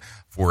area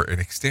for an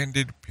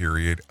extended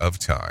period of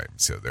time.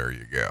 So there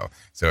you go.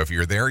 So if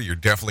you're there, you're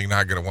definitely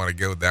not going to want to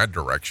go that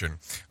direction.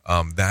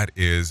 That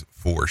is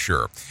for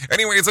sure.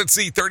 Anyways, let's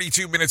see.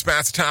 32 minutes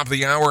past the top of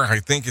the hour. I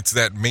think it's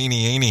that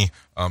Manny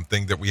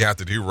thing that we have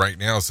to do right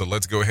now. So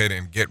let's go ahead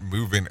and get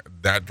moving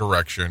that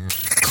direction.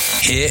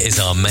 Here is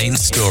our main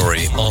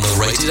story on the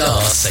Rated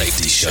R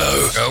Safety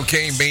Show.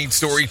 Okay, main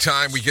story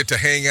time. We get to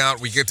hang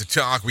out, we get to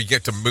talk, we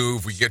get to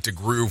move, we get to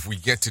groove, we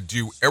get to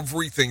do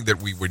everything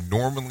that we would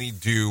normally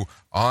do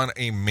on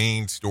a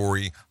main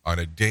story on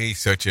a day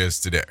such as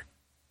today.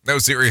 No,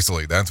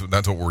 seriously, that's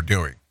what we're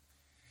doing.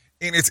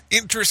 And it's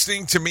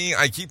interesting to me.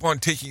 I keep on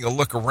taking a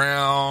look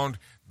around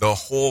the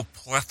whole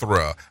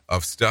plethora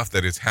of stuff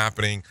that is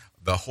happening,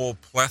 the whole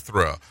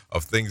plethora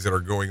of things that are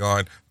going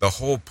on, the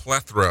whole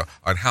plethora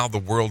on how the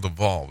world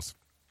evolves.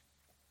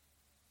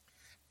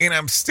 And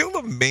I'm still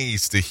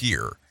amazed to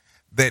hear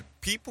that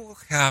people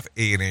have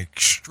an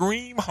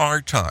extreme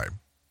hard time.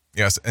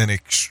 Yes, an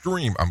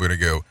extreme, I'm going to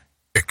go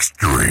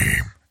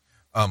extreme,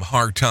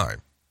 hard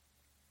time.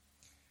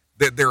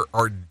 That there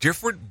are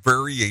different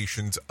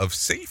variations of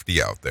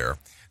safety out there.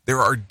 There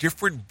are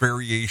different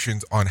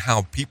variations on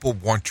how people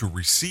want to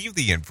receive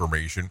the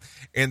information,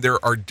 and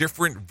there are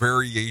different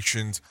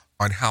variations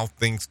on how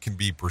things can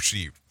be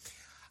perceived.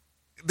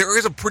 There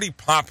is a pretty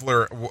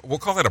popular, we'll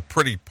call it a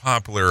pretty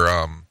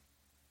popular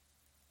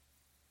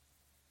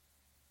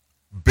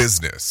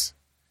business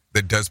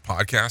that does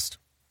podcasts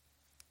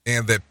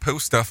and that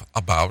posts stuff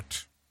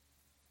about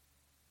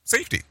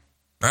safety.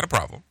 Not a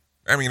problem.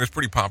 I mean, it's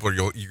pretty popular.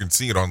 You can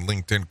see it on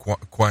LinkedIn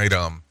quite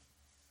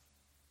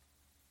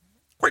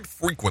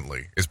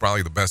frequently is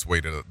probably the best way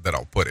that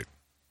I'll put it.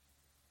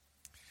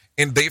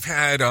 And they've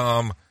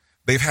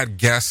had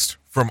guests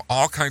from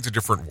all kinds of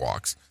different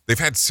walks. They've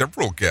had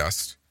several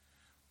guests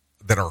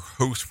that are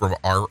hosts from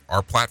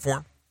our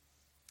platform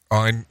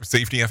on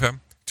Safety FM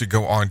to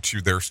go on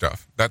to their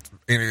stuff. And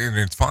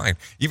it's fine.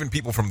 Even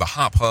people from the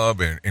Hop Hub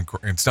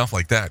and stuff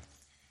like that.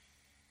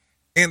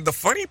 And the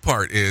funny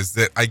part is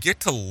that I get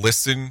to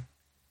listen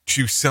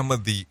to some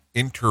of the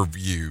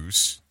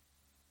interviews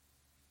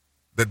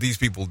that these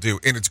people do,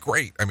 and it's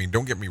great. I mean,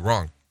 don't get me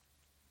wrong.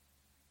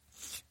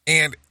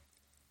 And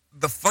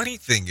the funny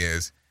thing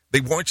is,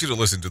 they want you to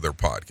listen to their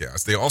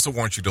podcast. They also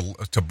want you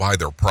to buy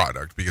their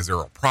product because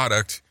they're a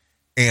product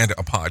and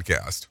a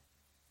podcast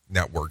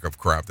network of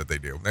crap that they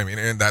do. I mean,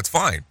 and that's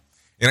fine.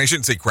 And I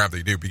shouldn't say crap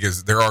they do,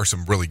 because there are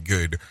some really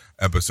good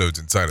episodes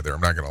inside of there.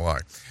 I'm not going to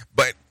lie.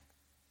 But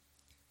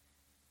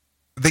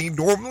they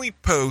normally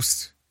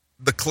post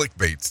the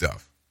clickbait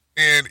stuff.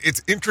 And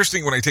it's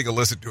interesting when I take a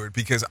listen to it,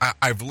 because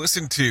I've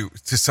listened to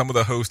some of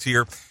the hosts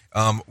here.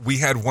 We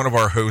had one of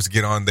our hosts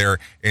get on there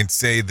and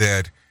say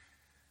that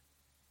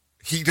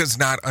he does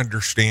not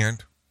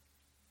understand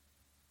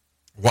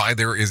why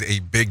there is a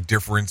big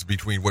difference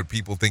between what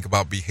people think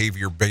about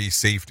behavior-based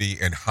safety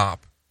and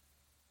HOP,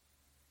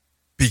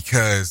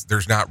 because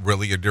there's not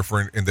really a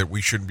difference, and that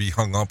we shouldn't be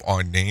hung up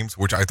on names,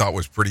 which I thought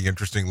was pretty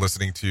interesting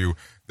listening to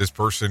this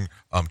person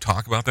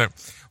talk about that.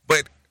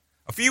 But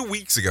a few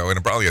weeks ago,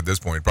 and probably at this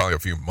point, probably a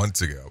few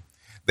months ago,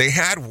 they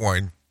had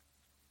one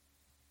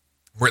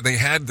where they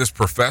had this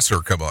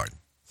professor come on,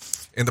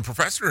 and the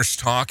professor is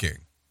talking,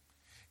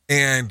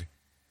 and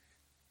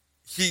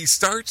he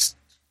starts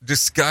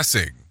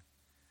discussing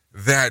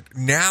that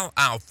now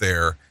out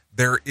there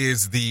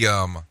is the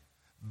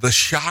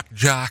shock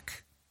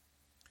jock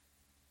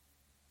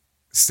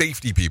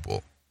safety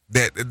people,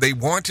 that they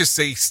want to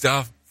say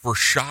stuff for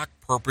shock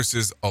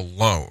purposes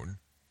alone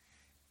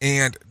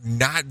and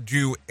not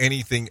do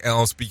anything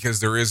else, because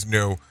there is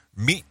no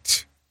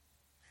meat.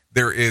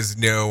 There is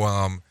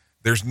no,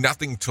 there's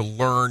nothing to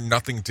learn,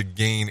 nothing to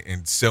gain,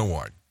 and so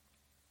on.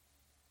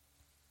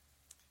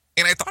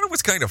 And I thought it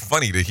was kind of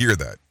funny to hear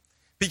that,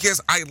 because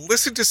I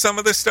listened to some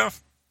of this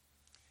stuff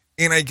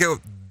and I go,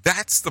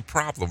 that's the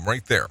problem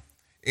right there.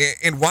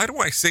 And why do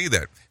I say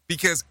that?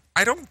 Because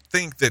I don't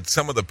think that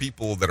some of the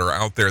people that are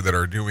out there that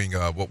are doing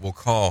what we'll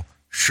call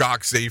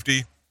shock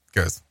safety,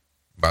 because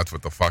that's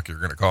what the fuck you're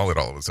going to call it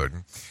all of a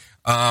sudden,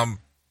 I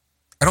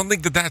don't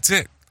think that that's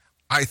it.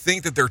 I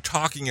think that they're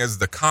talking as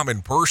the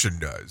common person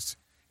does,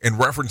 and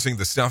referencing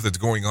the stuff that's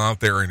going on out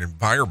there in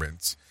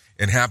environments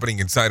and happening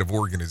inside of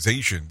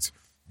organizations.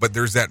 But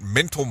there's that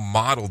mental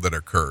model that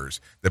occurs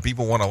that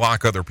people want to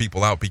lock other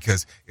people out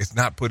because it's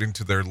not put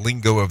into their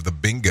lingo of the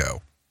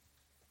bingo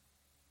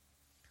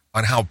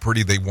on how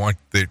pretty they want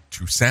it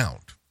to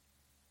sound.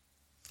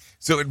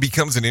 So it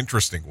becomes an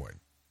interesting one,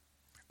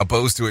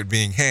 opposed to it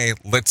being, hey,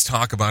 let's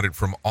talk about it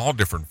from all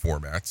different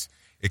formats.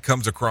 It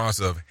comes across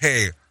of,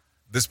 hey,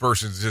 this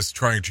person's just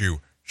trying to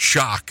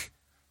shock,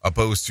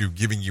 opposed to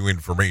giving you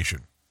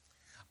information.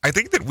 I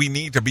think that we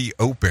need to be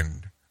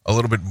open a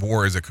little bit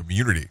more as a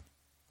community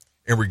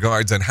in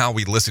regards on how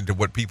we listen to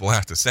what people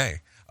have to say,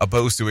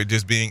 opposed to it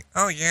just being,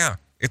 oh yeah,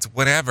 it's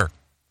whatever.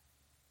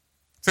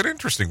 It's an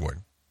interesting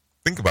one.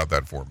 Think about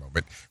that for a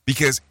moment,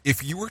 because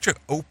if you were to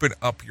open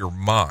up your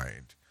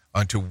mind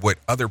onto what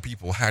other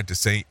people had to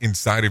say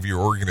inside of your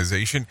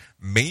organization,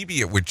 maybe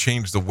it would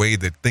change the way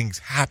that things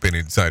happen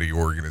inside of your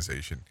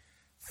organization.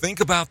 Think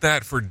about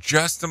that for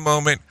just a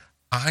moment.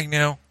 I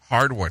know,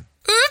 hard one.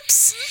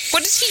 Oops!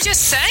 What did he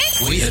just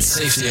say? We at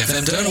Safety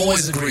FM don't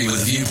always agree with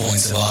the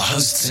viewpoints of our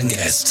hosts and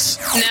guests.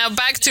 Now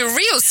back to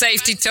real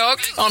safety talk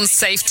on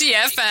Safety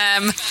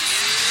FM.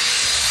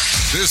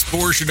 This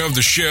portion of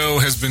the show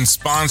has been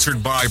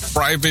sponsored by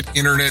Private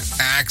Internet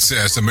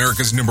Access,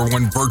 America's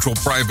 #1 virtual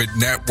private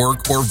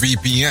network, or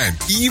VPN.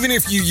 Even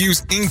if you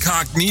use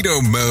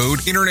incognito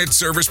mode, Internet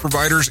Service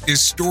Providers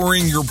is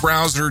storing your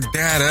browser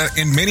data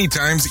and many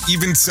times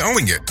even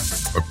selling it.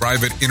 But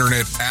Private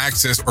Internet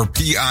Access, or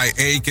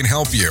PIA, can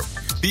help you.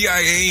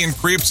 PIA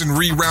encrypts and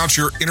reroutes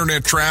your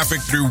internet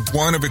traffic through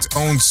one of its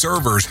own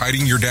servers,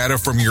 hiding your data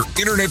from your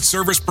internet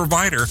service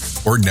provider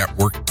or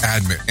network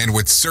admin. And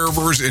with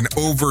servers in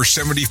over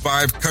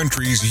 75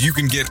 countries, you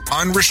can get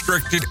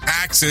unrestricted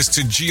access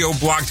to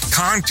geo-blocked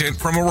content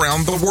from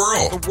around the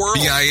world.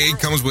 PIA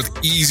comes with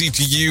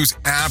easy-to-use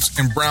apps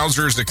and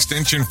browsers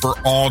extension for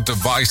all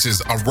devices,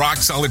 a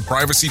rock-solid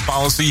privacy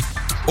policy,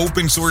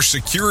 open-source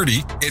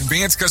security,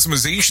 advanced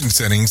customization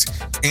settings,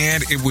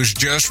 and it was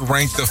just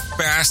ranked the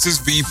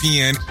fastest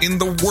VPN in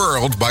the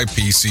world by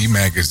PC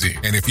Magazine.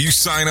 And if you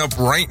sign up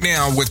right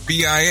now with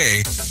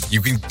PIA,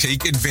 you can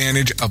take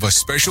advantage of a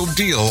special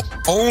deal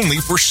only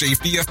for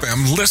Safety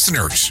FM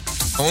listeners.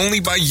 Only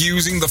by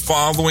using the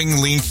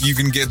following link, you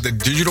can get the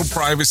digital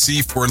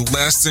privacy for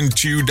less than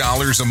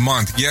 $2 a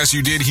month. Yes,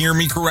 you did hear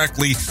me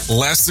correctly.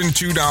 Less than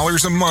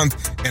 $2 a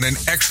month and an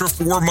extra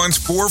 4 months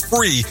for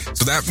free.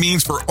 So that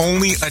means for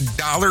only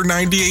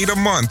 $1.98 a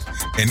month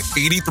and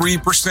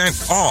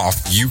 83% off,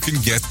 you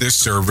can get this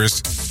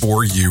service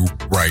for you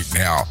right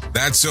now.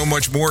 That's so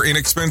much more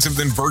inexpensive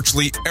than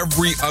virtually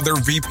every other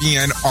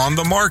VPN on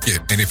the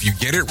market. And if you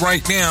get it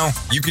right now,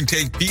 you can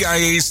take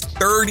PIA's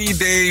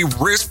 30-day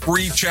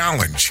risk-free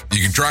challenge.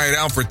 You can try it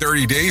out for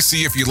 30 days,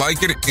 see if you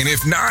like it, and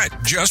if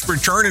not, just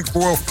return it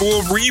for a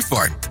full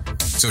refund.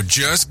 So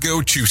just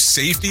go to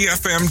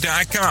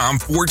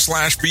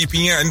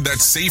safetyfm.com/VPN.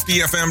 That's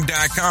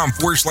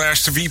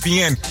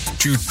safetyfm.com/VPN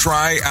to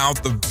try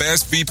out the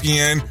best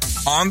VPN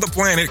on the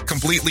planet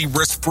completely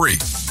risk-free.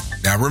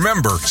 Now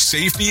remember,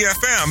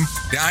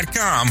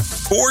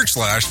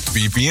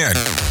 safetyfm.com/VPN.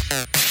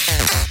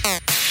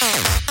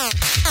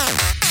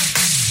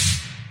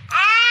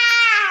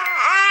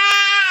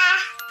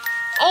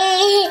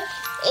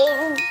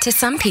 To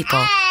some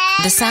people,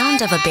 the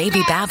sound of a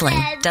baby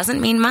babbling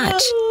doesn't mean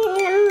much.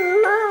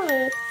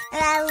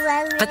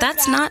 But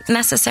that's not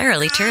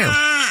necessarily true.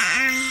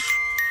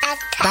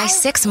 By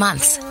 6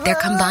 months, they're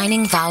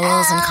combining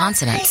vowels and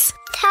consonants.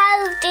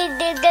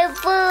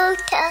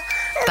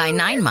 By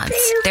 9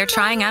 months, they're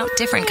trying out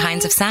different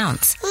kinds of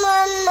sounds.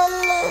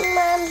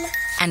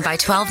 And by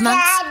 12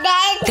 months,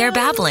 their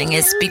babbling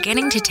is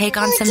beginning to take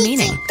on some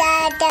meaning.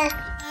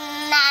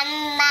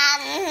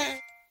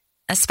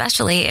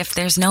 Especially if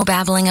there's no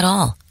babbling at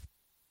all.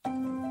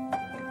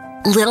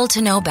 Little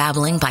to no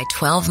babbling by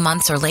 12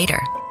 months or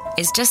later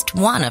is just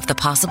one of the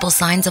possible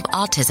signs of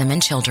autism in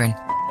children.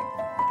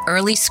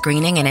 Early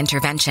screening and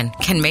intervention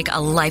can make a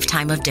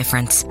lifetime of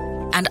difference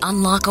and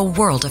unlock a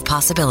world of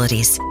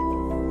possibilities.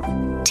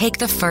 Take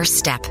the first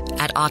step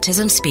at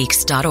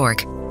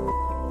autismspeaks.org.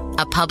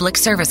 A public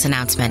service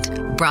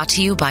announcement brought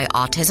to you by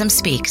Autism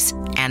Speaks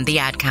and the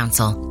Ad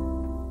Council.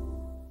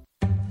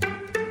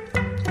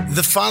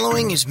 The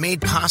following is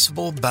made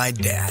possible by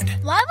Dad.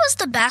 Why was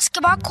the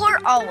basketball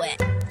court all wet?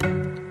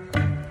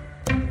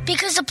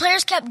 Because the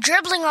players kept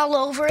dribbling all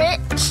over it.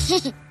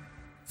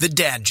 The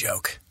dad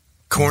joke.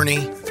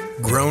 Corny,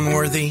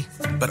 groan-worthy,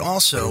 but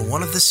also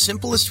one of the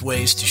simplest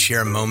ways to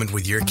share a moment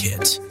with your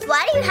kids.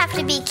 Why do you have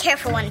to be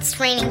careful when it's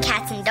raining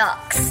cats and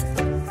dogs?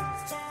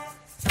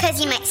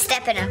 Because you might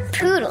step in a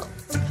poodle.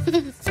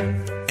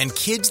 And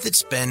kids that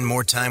spend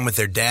more time with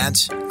their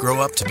dads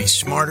grow up to be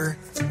smarter,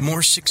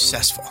 more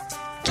successful.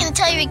 Can I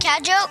tell you a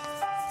cat joke?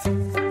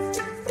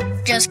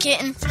 Just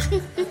kidding.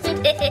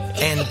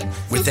 And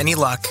with any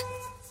luck,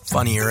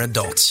 funnier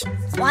adults.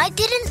 Why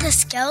didn't the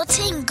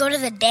skeleton go to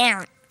the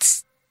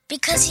dance?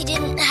 Because he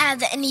didn't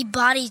have any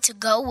body to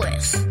go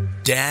with.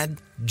 Dad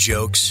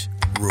jokes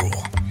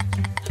rule.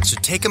 So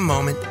take a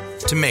moment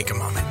to make a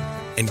moment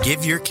and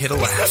give your kid a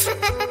laugh.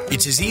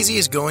 It's as easy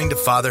as going to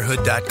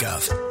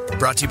fatherhood.gov.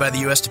 Brought to you by the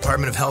U.S.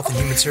 Department of Health and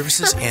Human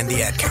Services and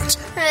the Ad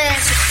Council.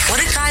 What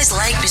do guys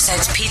like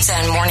besides pizza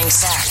and morning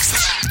sex?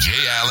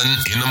 Jay Allen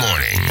in the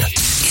morning.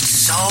 It's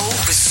so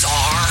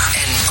bizarre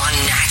and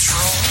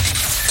unnatural.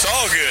 It's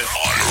all good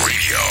on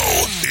Radio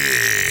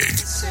Big.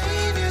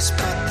 Saviors,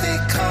 but they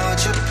called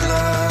you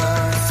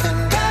bluff,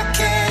 and I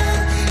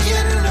can,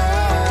 you know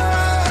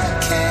I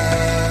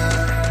can,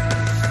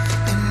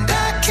 and I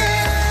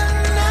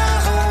can, I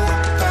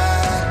hope I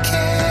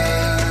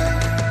can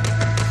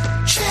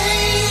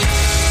change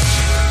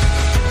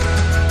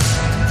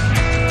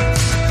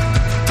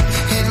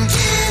and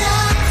get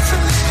out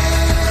from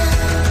there.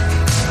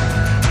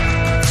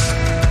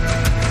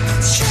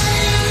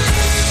 Change.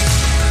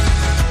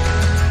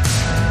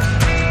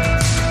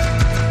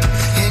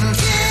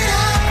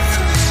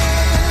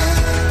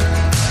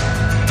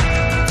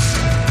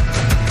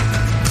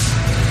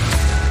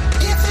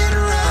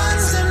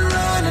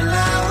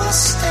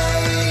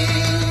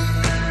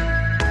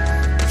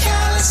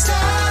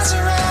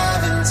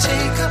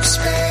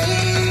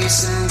 Space,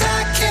 and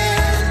I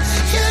can,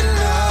 you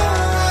know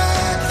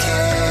I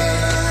can,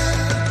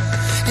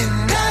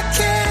 and I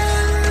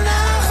can, I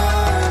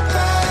hope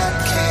I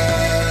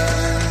can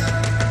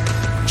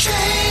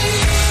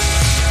change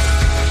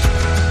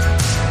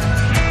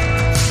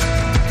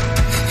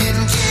and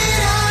get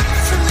out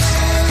from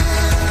there.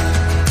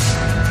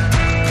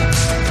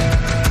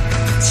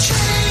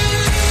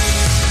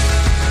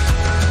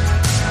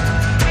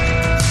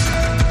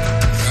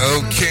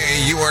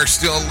 Okay, you are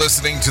still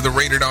listening to the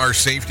Rated R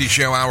Safety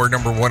Show, hour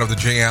number 1 of the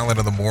Jay Allen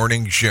in the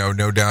Morning Show.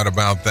 No doubt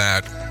about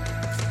that.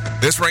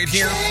 This right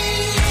here,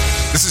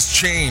 this is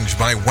Change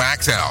by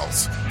Wax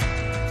Owls.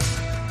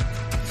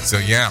 So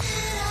yeah,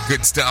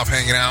 good stuff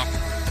hanging out,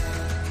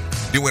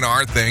 doing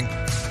our thing.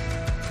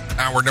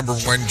 Hour number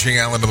 1, Jay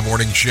Allen in the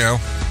Morning Show.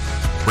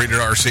 Rated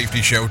R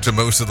Safety Show to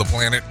most of the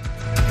planet.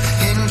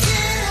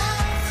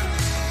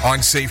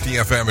 On Safety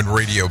FM and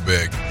Radio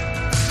Big.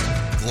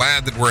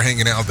 Glad that we're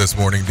hanging out this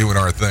morning doing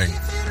our thing.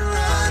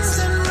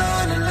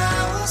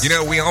 You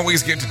know, we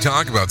always get to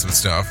talk about some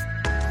stuff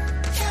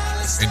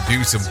and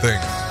do some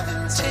things.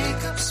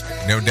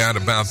 No doubt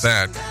about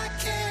that.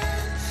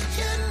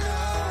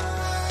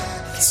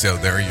 So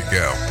there you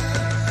go.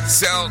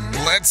 So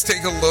let's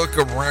take a look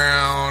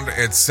around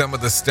at some of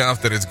the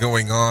stuff that is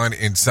going on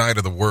inside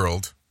of the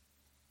world,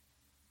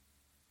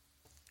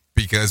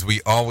 because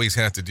we always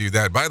have to do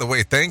that. By the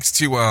way, thanks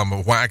to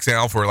Wax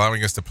Owl for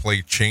allowing us to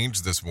play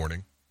Change this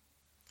morning,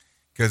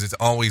 because it's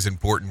always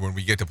important when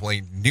we get to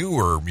play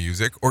newer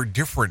music or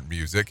different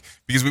music,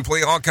 because we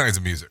play all kinds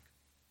of music.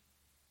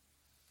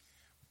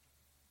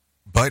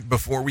 But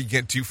before we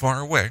get too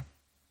far away,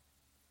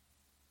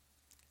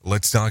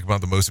 let's talk about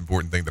the most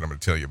important thing that I'm going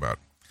to tell you about.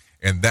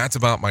 And that's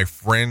about my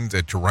friend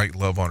at To Write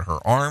Love on Her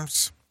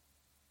Arms.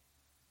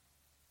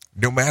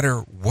 No matter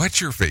what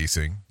you're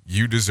facing,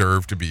 you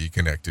deserve to be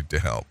connected to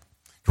help.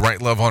 To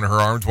Write Love on Her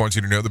Arms wants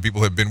you to know that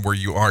people have been where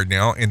you are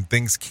now, and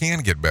things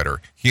can get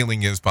better.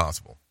 Healing is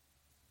possible.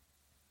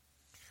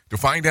 To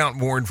find out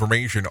more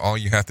information, all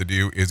you have to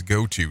do is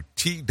go to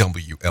twloha.com.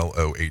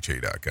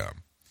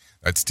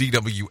 That's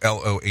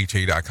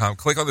twloha.com.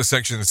 Click on the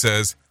section that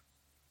says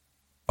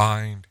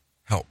Find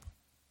Help.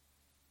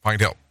 Find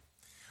help.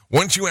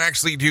 Once you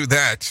actually do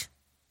that,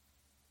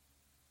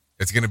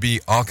 it's going to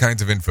be all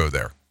kinds of info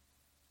there.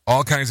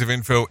 all kinds of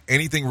info,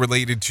 anything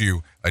related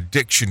to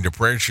addiction,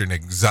 depression,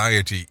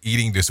 anxiety,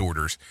 eating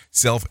disorders,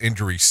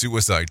 self-injury,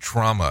 suicide,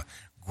 trauma,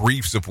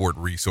 grief support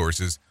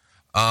resources,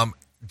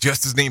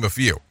 just to name a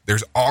few.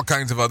 There's all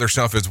kinds of other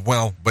stuff as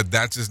well, but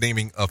that's just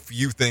naming a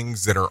few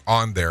things that are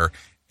on there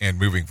and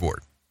moving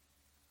forward.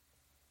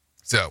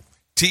 So,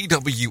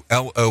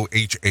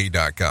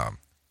 TWLOHA.com.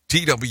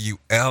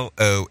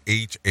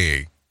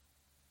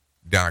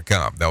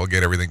 TWLOHA.com. That will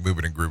get everything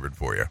moving and grooving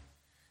for you.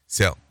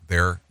 So,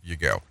 there you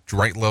go. To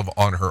write love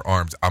on her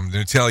arms. I'm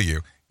going to tell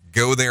you,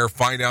 go there,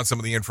 find out some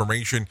of the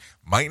information.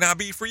 Might not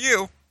be for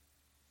you,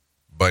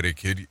 but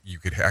you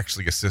could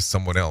actually assist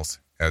someone else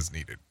as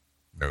needed.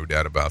 No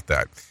doubt about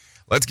that.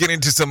 Let's get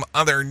into some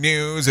other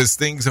news as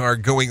things are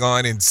going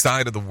on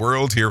inside of the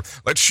world here.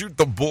 Let's shoot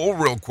the bull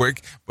real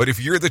quick. But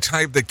if you're the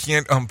type that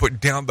can't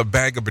put down the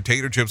bag of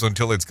potato chips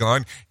until it's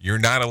gone, you're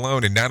not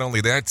alone. And not only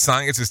that,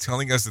 science is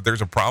telling us that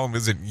there's a problem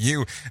isn't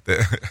you,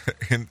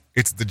 and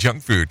it's the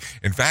junk food.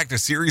 In fact, a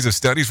series of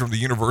studies from the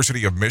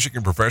University of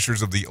Michigan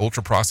professors of the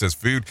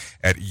ultra-processed food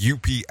at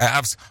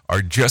UPFs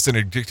are just as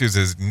addictive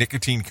as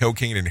nicotine,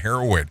 cocaine, and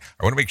heroin.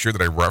 I want to make sure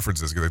that I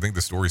reference this because I think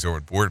the story is so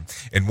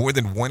important. And more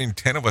than 1 in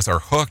 10 of us are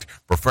hooked.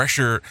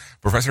 Professor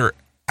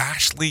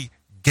Ashley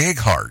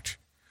Geghart,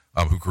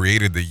 who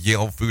created the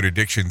Yale Food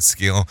Addiction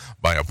Scale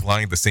by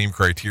applying the same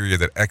criteria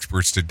that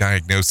experts to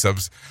diagnose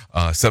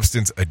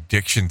substance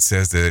addiction,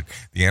 says that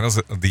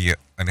the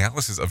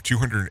analysis of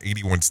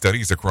 281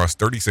 studies across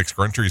 36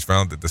 countries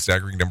found that the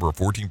staggering number of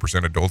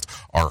 14% adults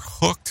are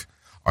hooked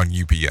on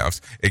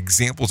UPFs.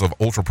 Examples of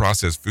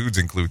ultra-processed foods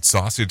include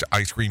sausage,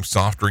 ice cream,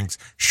 soft drinks,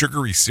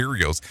 sugary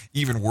cereals.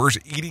 Even worse,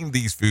 eating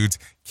these foods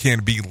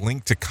can be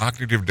linked to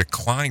cognitive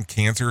decline,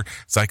 cancer,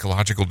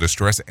 psychological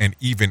distress, and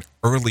even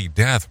early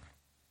death.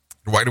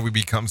 Why do we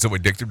become so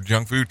addicted to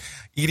junk food?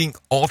 Eating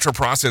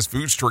ultra-processed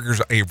foods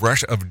triggers a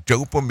rush of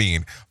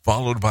dopamine,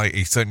 followed by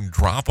a sudden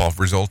drop-off,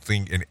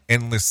 resulting in an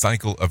endless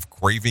cycle of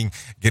craving,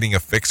 getting a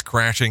fix,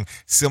 crashing,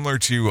 similar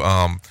to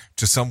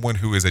someone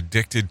who is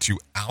addicted to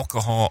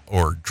alcohol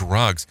or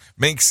drugs.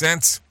 Makes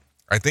sense?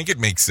 I think it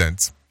makes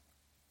sense.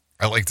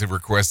 I like to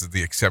request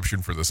the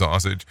exception for the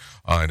sausage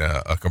on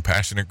a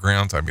compassionate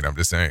grounds. I mean, I'm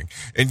just saying.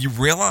 And you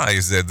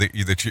realize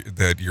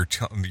that you're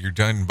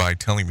done by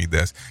telling me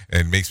this,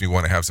 and makes me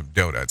want to have some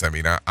donuts. I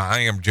mean, I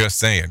am just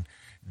saying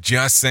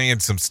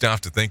some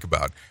stuff to think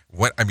about.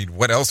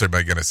 What else am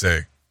I going to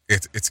say?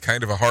 It's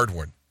kind of a hard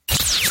one.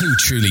 Who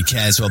truly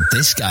cares what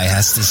this guy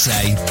has to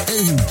say?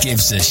 Who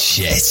gives a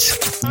shit?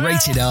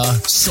 Rated R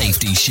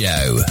Safety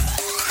Show.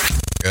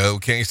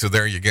 Okay, so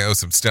there you go.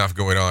 Some stuff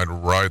going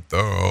on right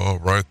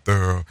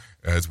there,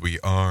 as we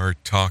are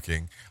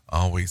talking.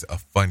 Always a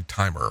fun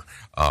timer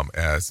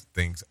as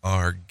things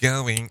are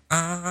going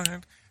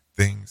on.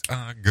 Things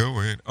are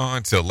going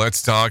on. So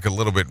let's talk a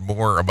little bit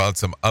more about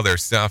some other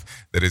stuff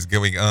that is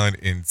going on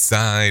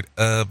inside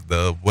of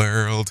the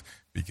world,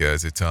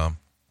 because it's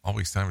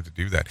always time to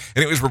do that.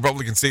 Anyways,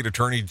 Republican State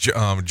Attorney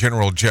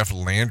General Jeff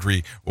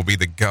Landry will be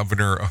the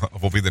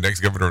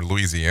next governor of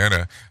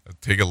Louisiana.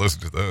 Take a listen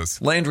to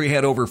this. Landry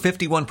had over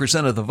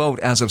 51% of the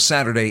vote as of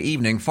Saturday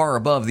evening, far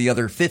above the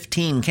other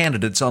 15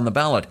 candidates on the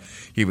ballot.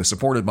 He was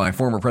supported by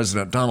former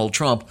President Donald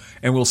Trump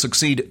and will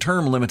succeed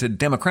term-limited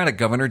Democratic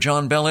Governor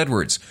John Bel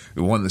Edwards,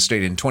 who won the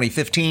state in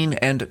 2015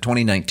 and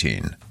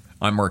 2019.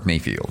 I'm Mark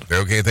Mayfield.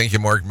 Okay, thank you,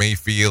 Mark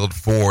Mayfield,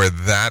 for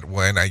that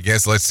one. I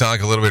guess let's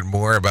talk a little bit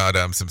more about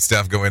some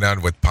stuff going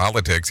on with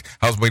politics.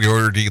 House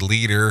Minority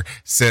Leader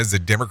says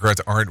that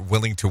Democrats are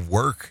willing to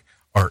work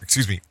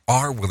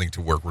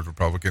with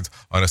Republicans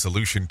on a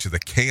solution to the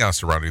chaos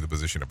surrounding the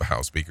position of a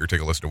House Speaker.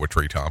 Take a listen to what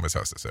Trey Thomas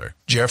has to say.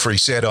 Jeffrey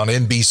said on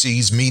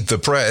NBC's Meet the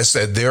Press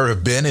that there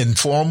have been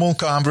informal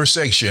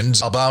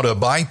conversations about a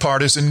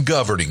bipartisan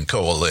governing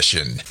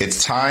coalition.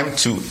 It's time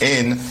to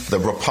end the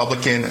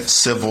Republican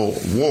Civil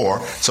War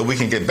so we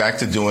can get back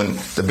to doing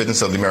the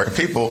business of the American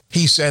people.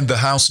 He said the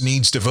House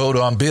needs to vote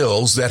on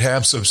bills that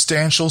have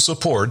substantial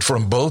support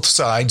from both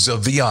sides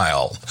of the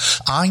aisle.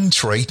 I'm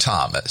Trey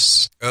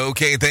Thomas.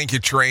 Okay, thank you,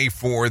 Trey,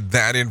 for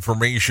that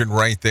information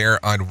right there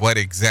on what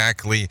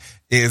exactly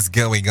is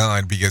going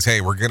on, because,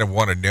 hey, we're going to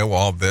want to know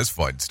all this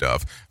fun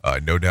stuff.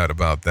 No doubt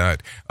about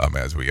that,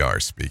 as we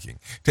are speaking.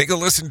 Take a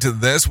listen to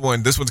this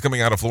one. This one's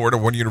coming out of Florida.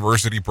 One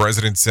university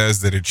president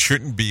says that it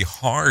shouldn't be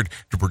hard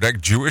to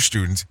protect Jewish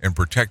students and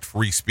protect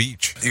free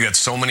speech. You got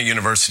so many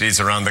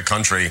universities around the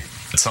country,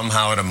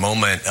 somehow at a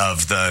moment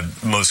of the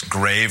most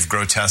grave,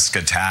 grotesque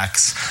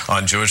attacks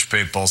on Jewish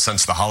people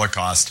since the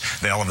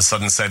Holocaust, they all of a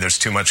sudden say there's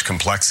too much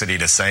complexity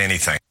to say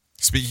anything.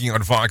 Speaking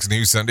on Fox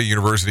News Sunday,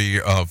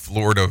 University of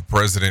Florida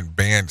President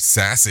Ban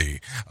Sassy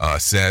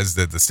says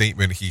that the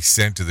statement he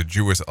sent to the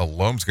Jewish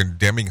alums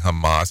condemning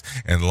Hamas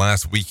and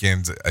last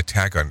weekend's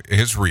attack on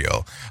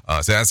Israel.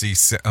 Sassy,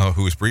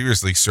 who has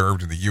previously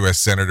served as the U.S.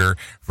 Senator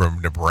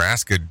from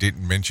Nebraska,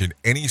 didn't mention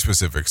any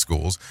specific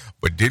schools,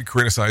 but did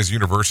criticize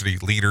university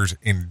leaders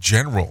in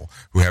general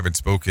who haven't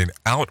spoken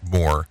out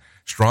more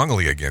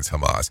strongly against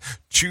Hamas.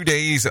 2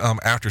 days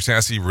after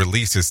Sassi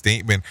released his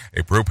statement,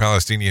 a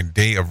pro-Palestinian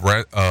Day of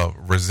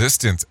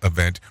Resistance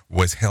event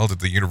was held at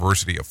the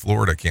University of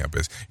Florida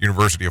campus.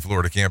 University of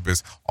Florida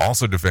campus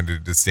also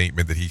defended the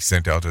statement that he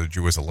sent out to the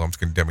Jewish alums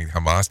condemning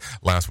Hamas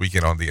last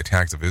weekend on the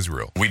attacks of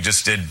Israel. We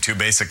just did two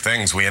basic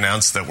things. We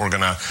announced that we're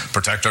going to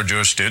protect our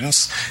Jewish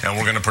students and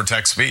we're going to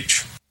protect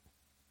speech.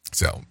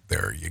 So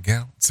there you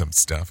go. Some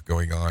stuff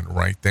going on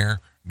right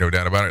there. No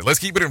doubt about it. Let's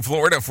keep it in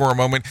Florida for a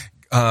moment.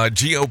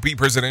 GOP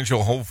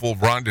presidential hopeful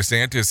Ron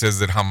DeSantis says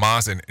that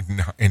Hamas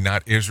and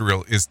not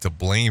Israel is to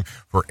blame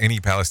for any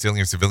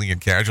Palestinian civilian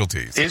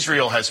casualties.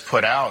 Israel has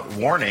put out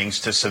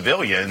warnings to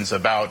civilians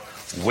about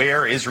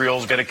where Israel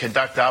is going to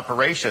conduct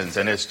operations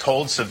and has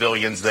told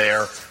civilians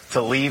there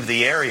to leave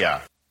the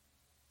area.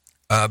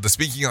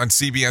 Speaking on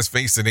CBS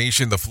Face the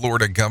Nation, the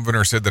Florida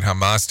governor said that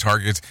Hamas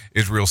targets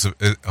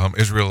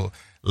Israeli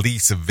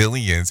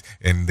civilians,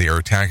 and they are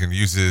attacking and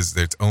uses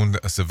its own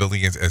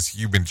civilians as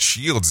human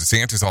shields.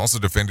 DeSantis also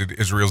defended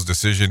Israel's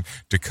decision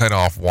to cut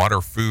off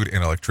water, food,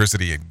 and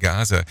electricity in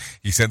Gaza.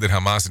 He said that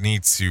Hamas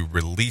needs to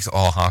release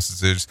all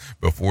hostages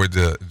before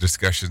the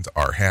discussions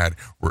are had.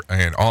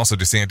 And also,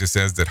 DeSantis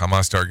says that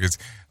Hamas targets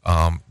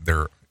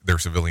their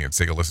civilians.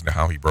 Take a listen to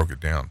how he broke it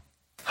down.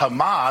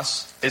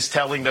 Hamas is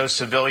telling those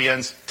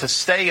civilians to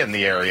stay in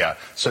the area.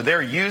 So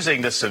they're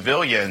using the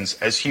civilians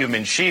as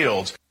human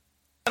shields.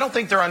 I don't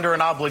think they're under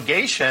an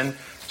obligation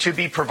to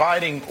be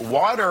providing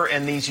water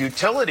and these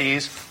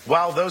utilities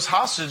while those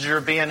hostages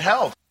are being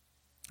held.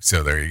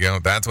 So there you go.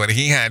 That's what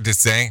he had to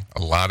say.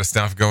 A lot of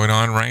stuff going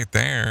on right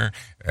there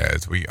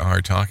as we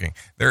are talking.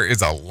 There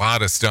is a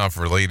lot of stuff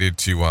related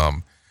to,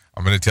 I'm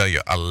going to tell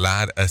you a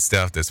lot of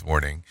stuff this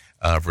morning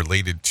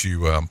related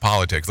to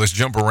politics. Let's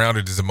jump around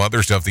into some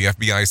other stuff. The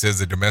FBI says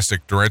the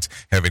domestic threats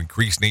have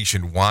increased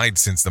nationwide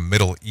since the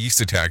Middle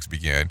East attacks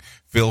began.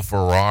 Phil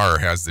Farrar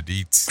has the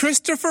deets.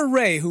 Christopher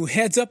Wray, who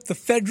heads up the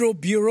Federal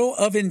Bureau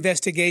of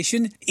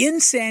Investigation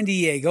in San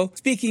Diego,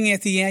 speaking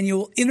at the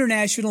annual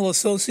International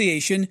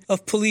Association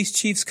of Police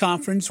Chiefs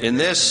Conference. In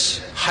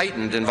this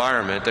heightened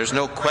environment, there's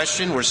no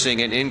question we're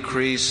seeing an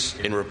increase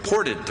in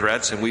reported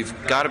threats, and we've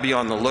got to be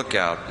on the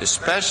lookout,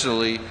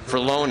 especially for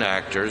lone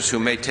actors who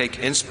may take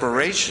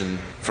inspiration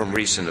from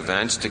recent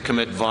events to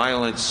commit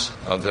violence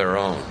of their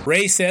own.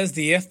 Wray says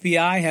the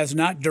FBI has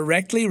not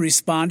directly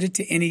responded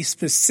to any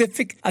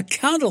specific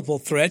accountable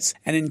threats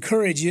and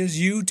encourages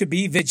you to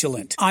be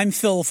vigilant. I'm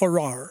Phil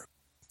Farrar.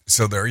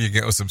 So there you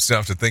go, some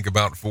stuff to think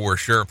about for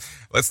sure.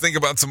 Let's think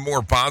about some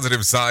more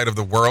positive side of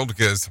the world,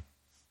 because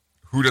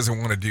who doesn't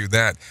want to do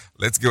that?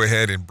 Let's go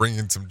ahead and bring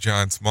in some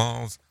John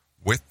Smalls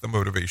with the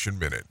Motivation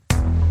Minute.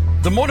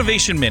 The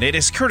Motivation Minute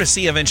is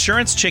courtesy of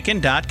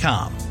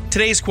InsuranceChicken.com.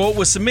 Today's quote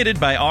was submitted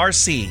by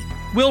RC.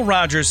 Will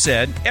Rogers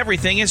said,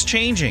 "Everything is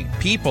changing.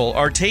 People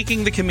are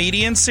taking the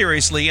comedians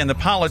seriously and the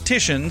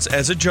politicians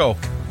as a joke."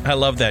 I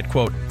love that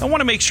quote. I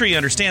want to make sure you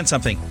understand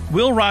something.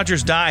 Will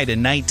Rogers died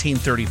in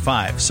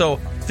 1935, so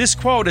this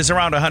quote is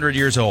around 100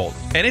 years old,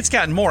 and it's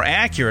gotten more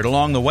accurate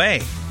along the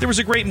way. There was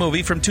a great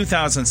movie from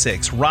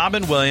 2006.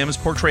 Robin Williams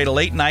portrayed a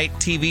late-night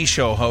TV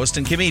show host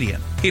and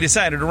comedian. He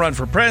decided to run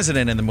for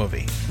president in the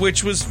movie,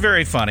 which was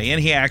very funny, and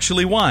he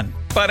actually won.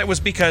 But it was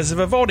because of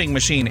a voting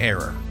machine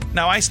error.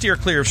 Now, I steer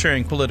clear of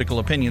sharing political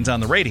opinions on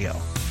the radio,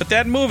 but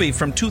that movie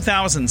from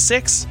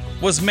 2006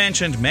 was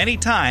mentioned many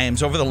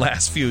times over the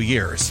last few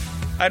years.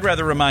 I'd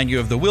rather remind you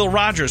of the Will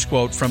Rogers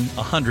quote from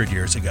 100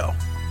 years ago.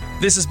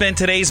 This has been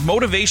today's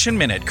Motivation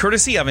Minute,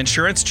 courtesy of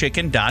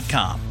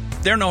InsuranceChicken.com.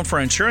 They're known for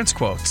insurance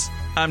quotes.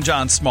 I'm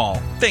John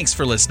Small. Thanks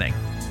for listening.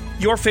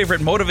 Your favorite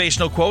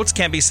motivational quotes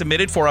can be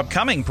submitted for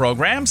upcoming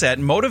programs at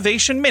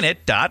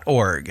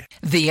motivationminute.org.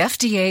 The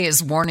FDA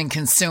is warning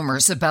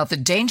consumers about the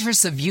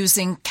dangers of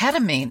using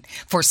ketamine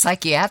for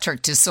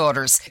psychiatric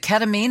disorders.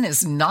 Ketamine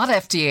is not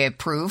FDA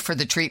approved for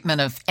the treatment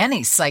of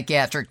any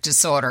psychiatric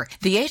disorder.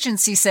 The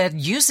agency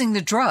said using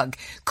the drug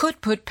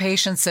could put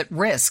patients at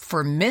risk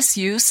for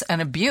misuse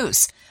and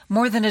abuse.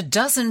 More than a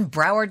dozen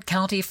Broward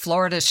County,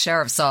 Florida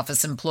Sheriff's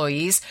Office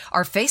employees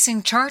are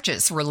facing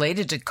charges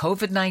related to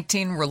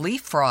COVID-19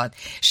 relief fraud.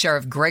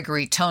 Sheriff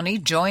Gregory Toney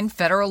joined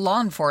federal law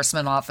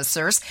enforcement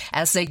officers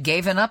as they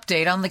gave an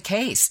update on the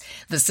case.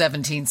 The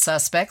 17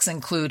 suspects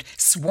include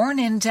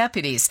sworn-in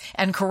deputies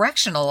and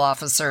correctional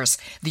officers.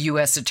 The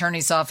U.S.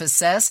 Attorney's Office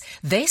says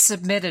they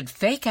submitted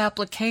fake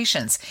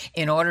applications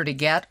in order to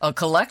get a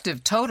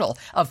collective total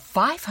of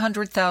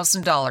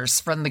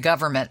 $500,000 from the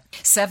government.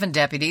 7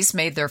 deputies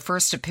made their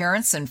first appearance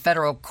in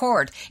federal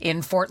court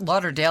in Fort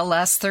Lauderdale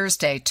last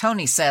Thursday.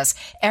 Toney says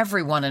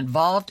everyone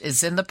involved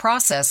is in the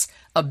process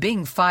of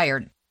being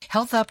fired.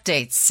 Health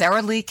updates,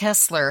 Sarah Lee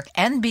Kessler,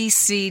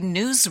 NBC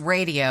News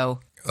Radio.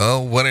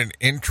 Oh, what an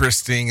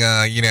interesting,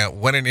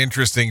 what an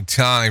interesting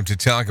time to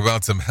talk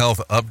about some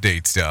health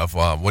update stuff.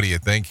 What do you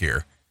think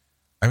here?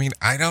 I mean,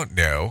 I don't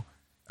know.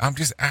 I'm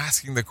just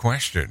asking the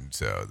question.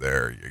 So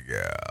there you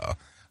go.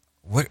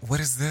 What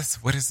is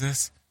this? What is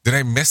this? Did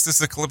I miss this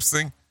eclipse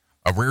thing?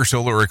 A rare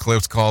solar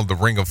eclipse called the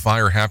Ring of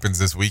Fire happens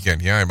this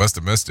weekend. Yeah, I must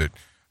have missed it.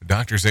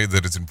 Doctors say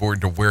that it's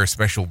important to wear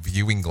special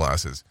viewing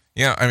glasses.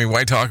 Yeah, I mean,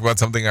 why talk about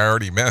something I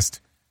already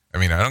missed? I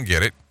mean, I don't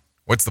get it.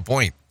 What's the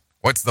point?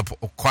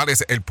 ¿Cuál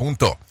es el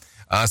punto?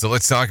 So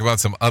let's talk about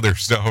some other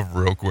stuff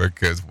real quick,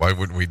 because why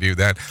wouldn't we do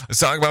that? Let's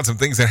talk about some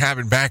things that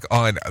happened back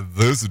on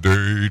this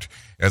date.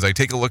 As I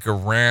take a look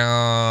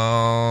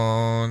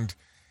around...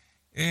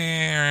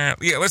 Yeah,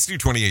 let's do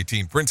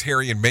 2018. Prince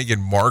Harry and Meghan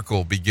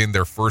Markle begin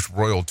their first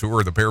royal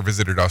tour. The pair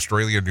visited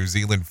Australia, New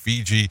Zealand,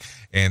 Fiji,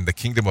 and the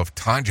Kingdom of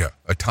Tonga.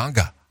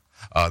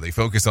 They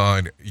focus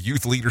on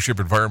youth leadership,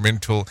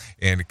 environmental,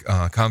 and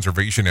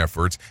conservation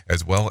efforts,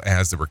 as well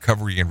as the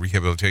recovery and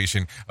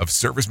rehabilitation of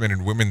servicemen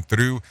and women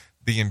throughout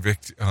the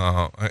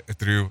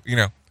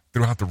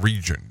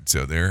region.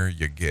 So there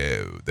you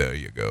go.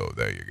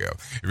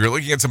 If you're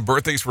looking at some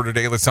birthdays for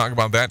today, let's talk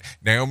about that.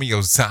 Naomi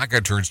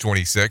Osaka turns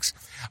 26.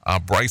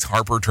 Bryce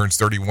Harper turns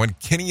 31.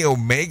 Kenny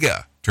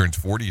Omega turns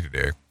 40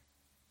 today.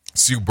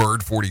 Sue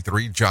Bird,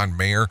 43. John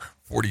Mayer,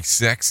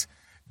 46.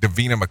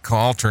 Davina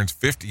McCall turns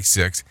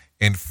 56.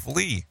 And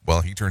Flea,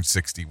 well, he turns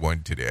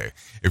 61 today.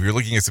 If you're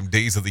looking at some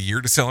days of the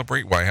year to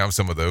celebrate, well, I have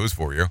some of those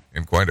for you,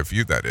 and quite a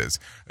few, that is.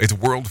 It's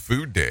World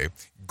Food Day,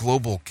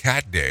 Global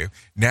Cat Day,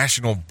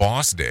 National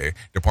Boss Day,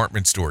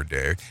 Department Store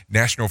Day,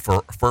 National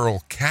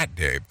Feral Cat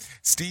Day,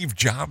 Steve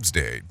Jobs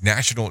Day,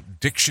 National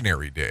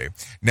Dictionary Day,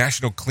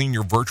 National Clean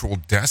Your Virtual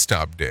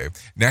Desktop Day,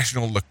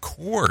 National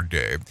Liqueur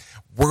Day,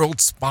 World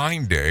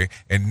Spine Day,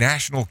 and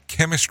National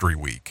Chemistry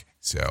Week.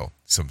 So,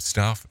 some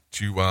stuff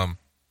to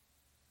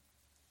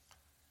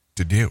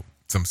do,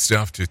 some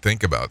stuff to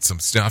think about, some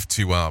stuff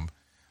to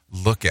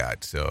look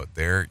at. So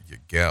there you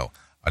go.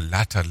 A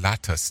lot of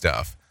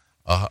stuff.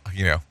 A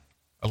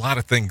lot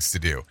of things to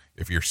do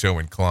if you're so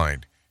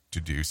inclined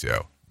to do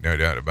so. No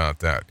doubt about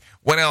that.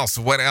 What else?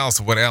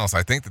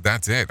 I think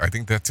that's it. I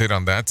think that's it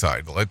on that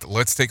side.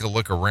 Let's take a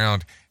look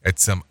around at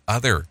some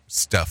other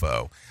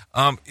stuff-o.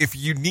 If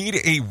you need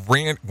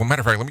matter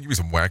of fact, let me give you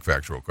some whack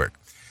facts real quick.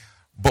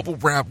 Bubble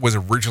wrap was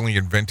originally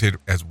invented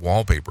as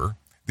wallpaper.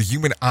 The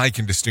human eye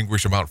can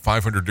distinguish about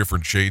 500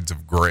 different shades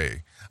of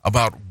gray.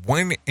 About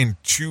 1 in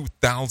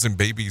 2,000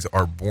 babies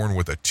are born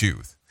with a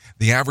tooth.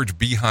 The average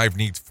beehive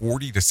needs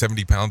 40 to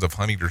 70 pounds of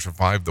honey to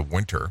survive the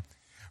winter.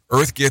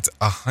 Earth gets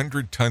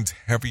 100 tons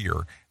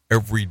heavier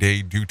every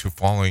day due to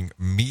falling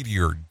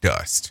meteor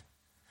dust.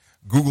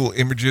 Google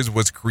Images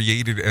was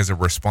created as a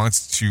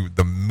response to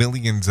the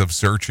millions of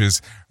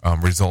searches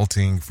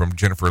resulting from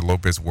Jennifer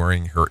Lopez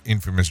wearing her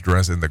infamous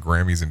dress in the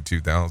Grammys in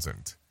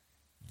 2000.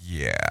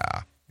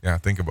 Yeah,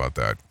 think about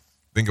that.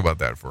 Think about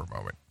that for a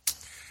moment.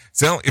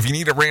 So, if you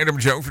need a random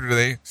joke for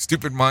today,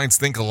 stupid minds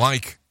think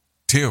alike,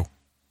 too.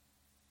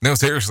 No,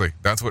 seriously,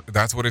 that's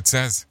what it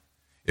says.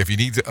 If you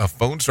need a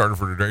phone starter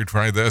for today,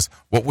 try this.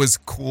 What was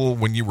cool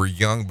when you were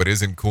young but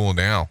isn't cool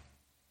now?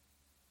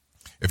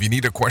 If you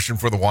need a question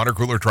for the water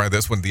cooler, try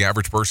this one. The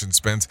average person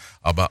spends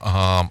about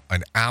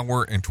an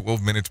hour and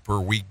 12 minutes per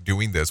week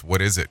doing this.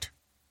 What is it?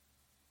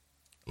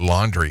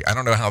 Laundry. I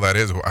don't know how that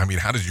is. I mean,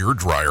 how does your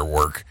dryer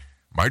work?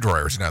 My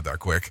dryer's not that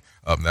quick,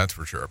 that's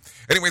for sure.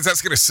 Anyways,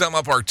 that's going to sum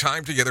up our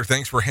time together.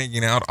 Thanks for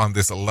hanging out on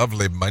this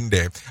lovely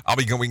Monday. I'll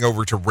be going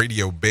over to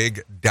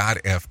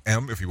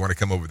radiobig.fm if you want to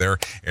come over there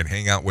and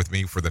hang out with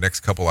me for the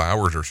next couple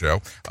hours or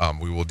so.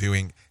 We will be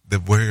doing the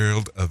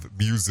world of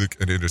music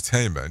and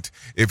entertainment.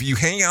 If you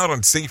hang out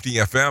on Safety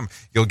FM,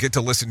 you'll get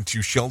to listen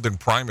to Sheldon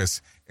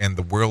Primus and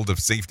the world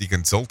of safety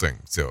consulting.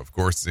 So, of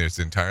course, it's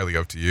entirely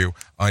up to you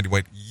on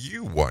what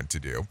you want to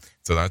do.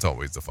 So that's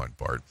always the fun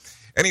part.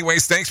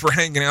 Anyways, thanks for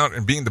hanging out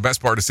and being the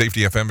best part of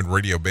Safety FM and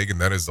Radio Big, and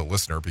that is the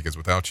listener, because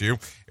without you,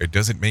 it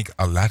doesn't make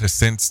a lot of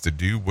sense to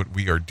do what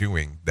we are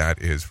doing,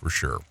 that is for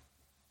sure.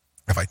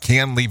 If I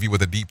can leave you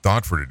with a deep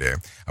thought for today,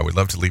 I would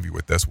love to leave you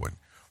with this one.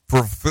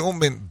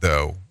 Fulfillment,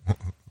 though,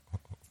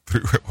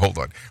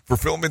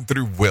 fulfillment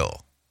through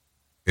will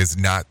is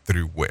not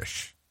through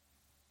wish.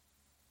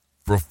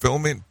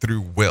 Fulfillment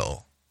through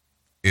will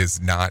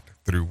is not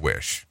through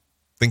wish.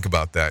 Think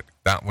about that.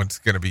 That one's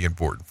going to be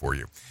important for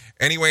you.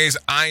 Anyways,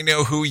 I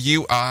know who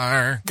you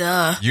are.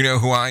 Duh. You know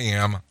who I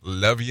am.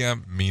 Love ya,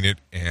 mean it,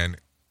 and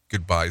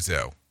goodbye,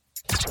 Zoe.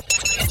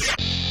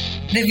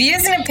 The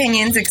views and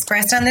opinions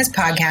expressed on this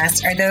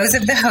podcast are those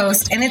of the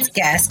host and its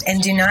guest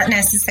and do not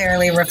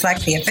necessarily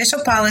reflect the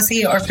official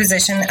policy or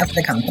position of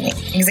the company.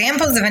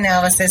 Examples of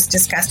analysis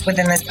discussed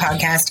within this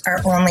podcast are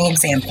only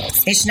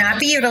examples. They should not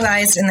be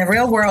utilized in the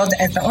real world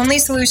as the only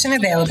solution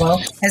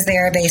available, as they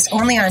are based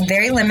only on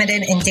very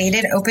limited and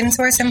dated open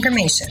source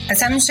information.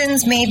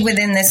 Assumptions made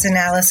within this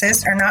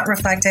analysis are not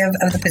reflective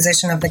of the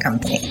position of the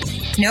company.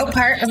 No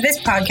part of this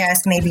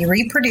podcast may be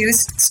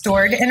reproduced,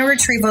 stored in a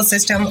retrieval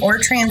system, or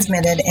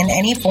transmitted in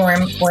any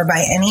form or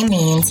by any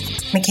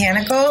means,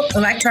 mechanical,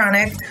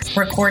 electronic,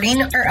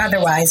 recording, or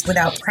otherwise,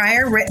 without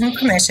prior written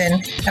permission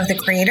of the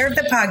creator of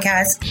the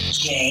podcast,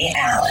 Jay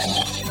Allen.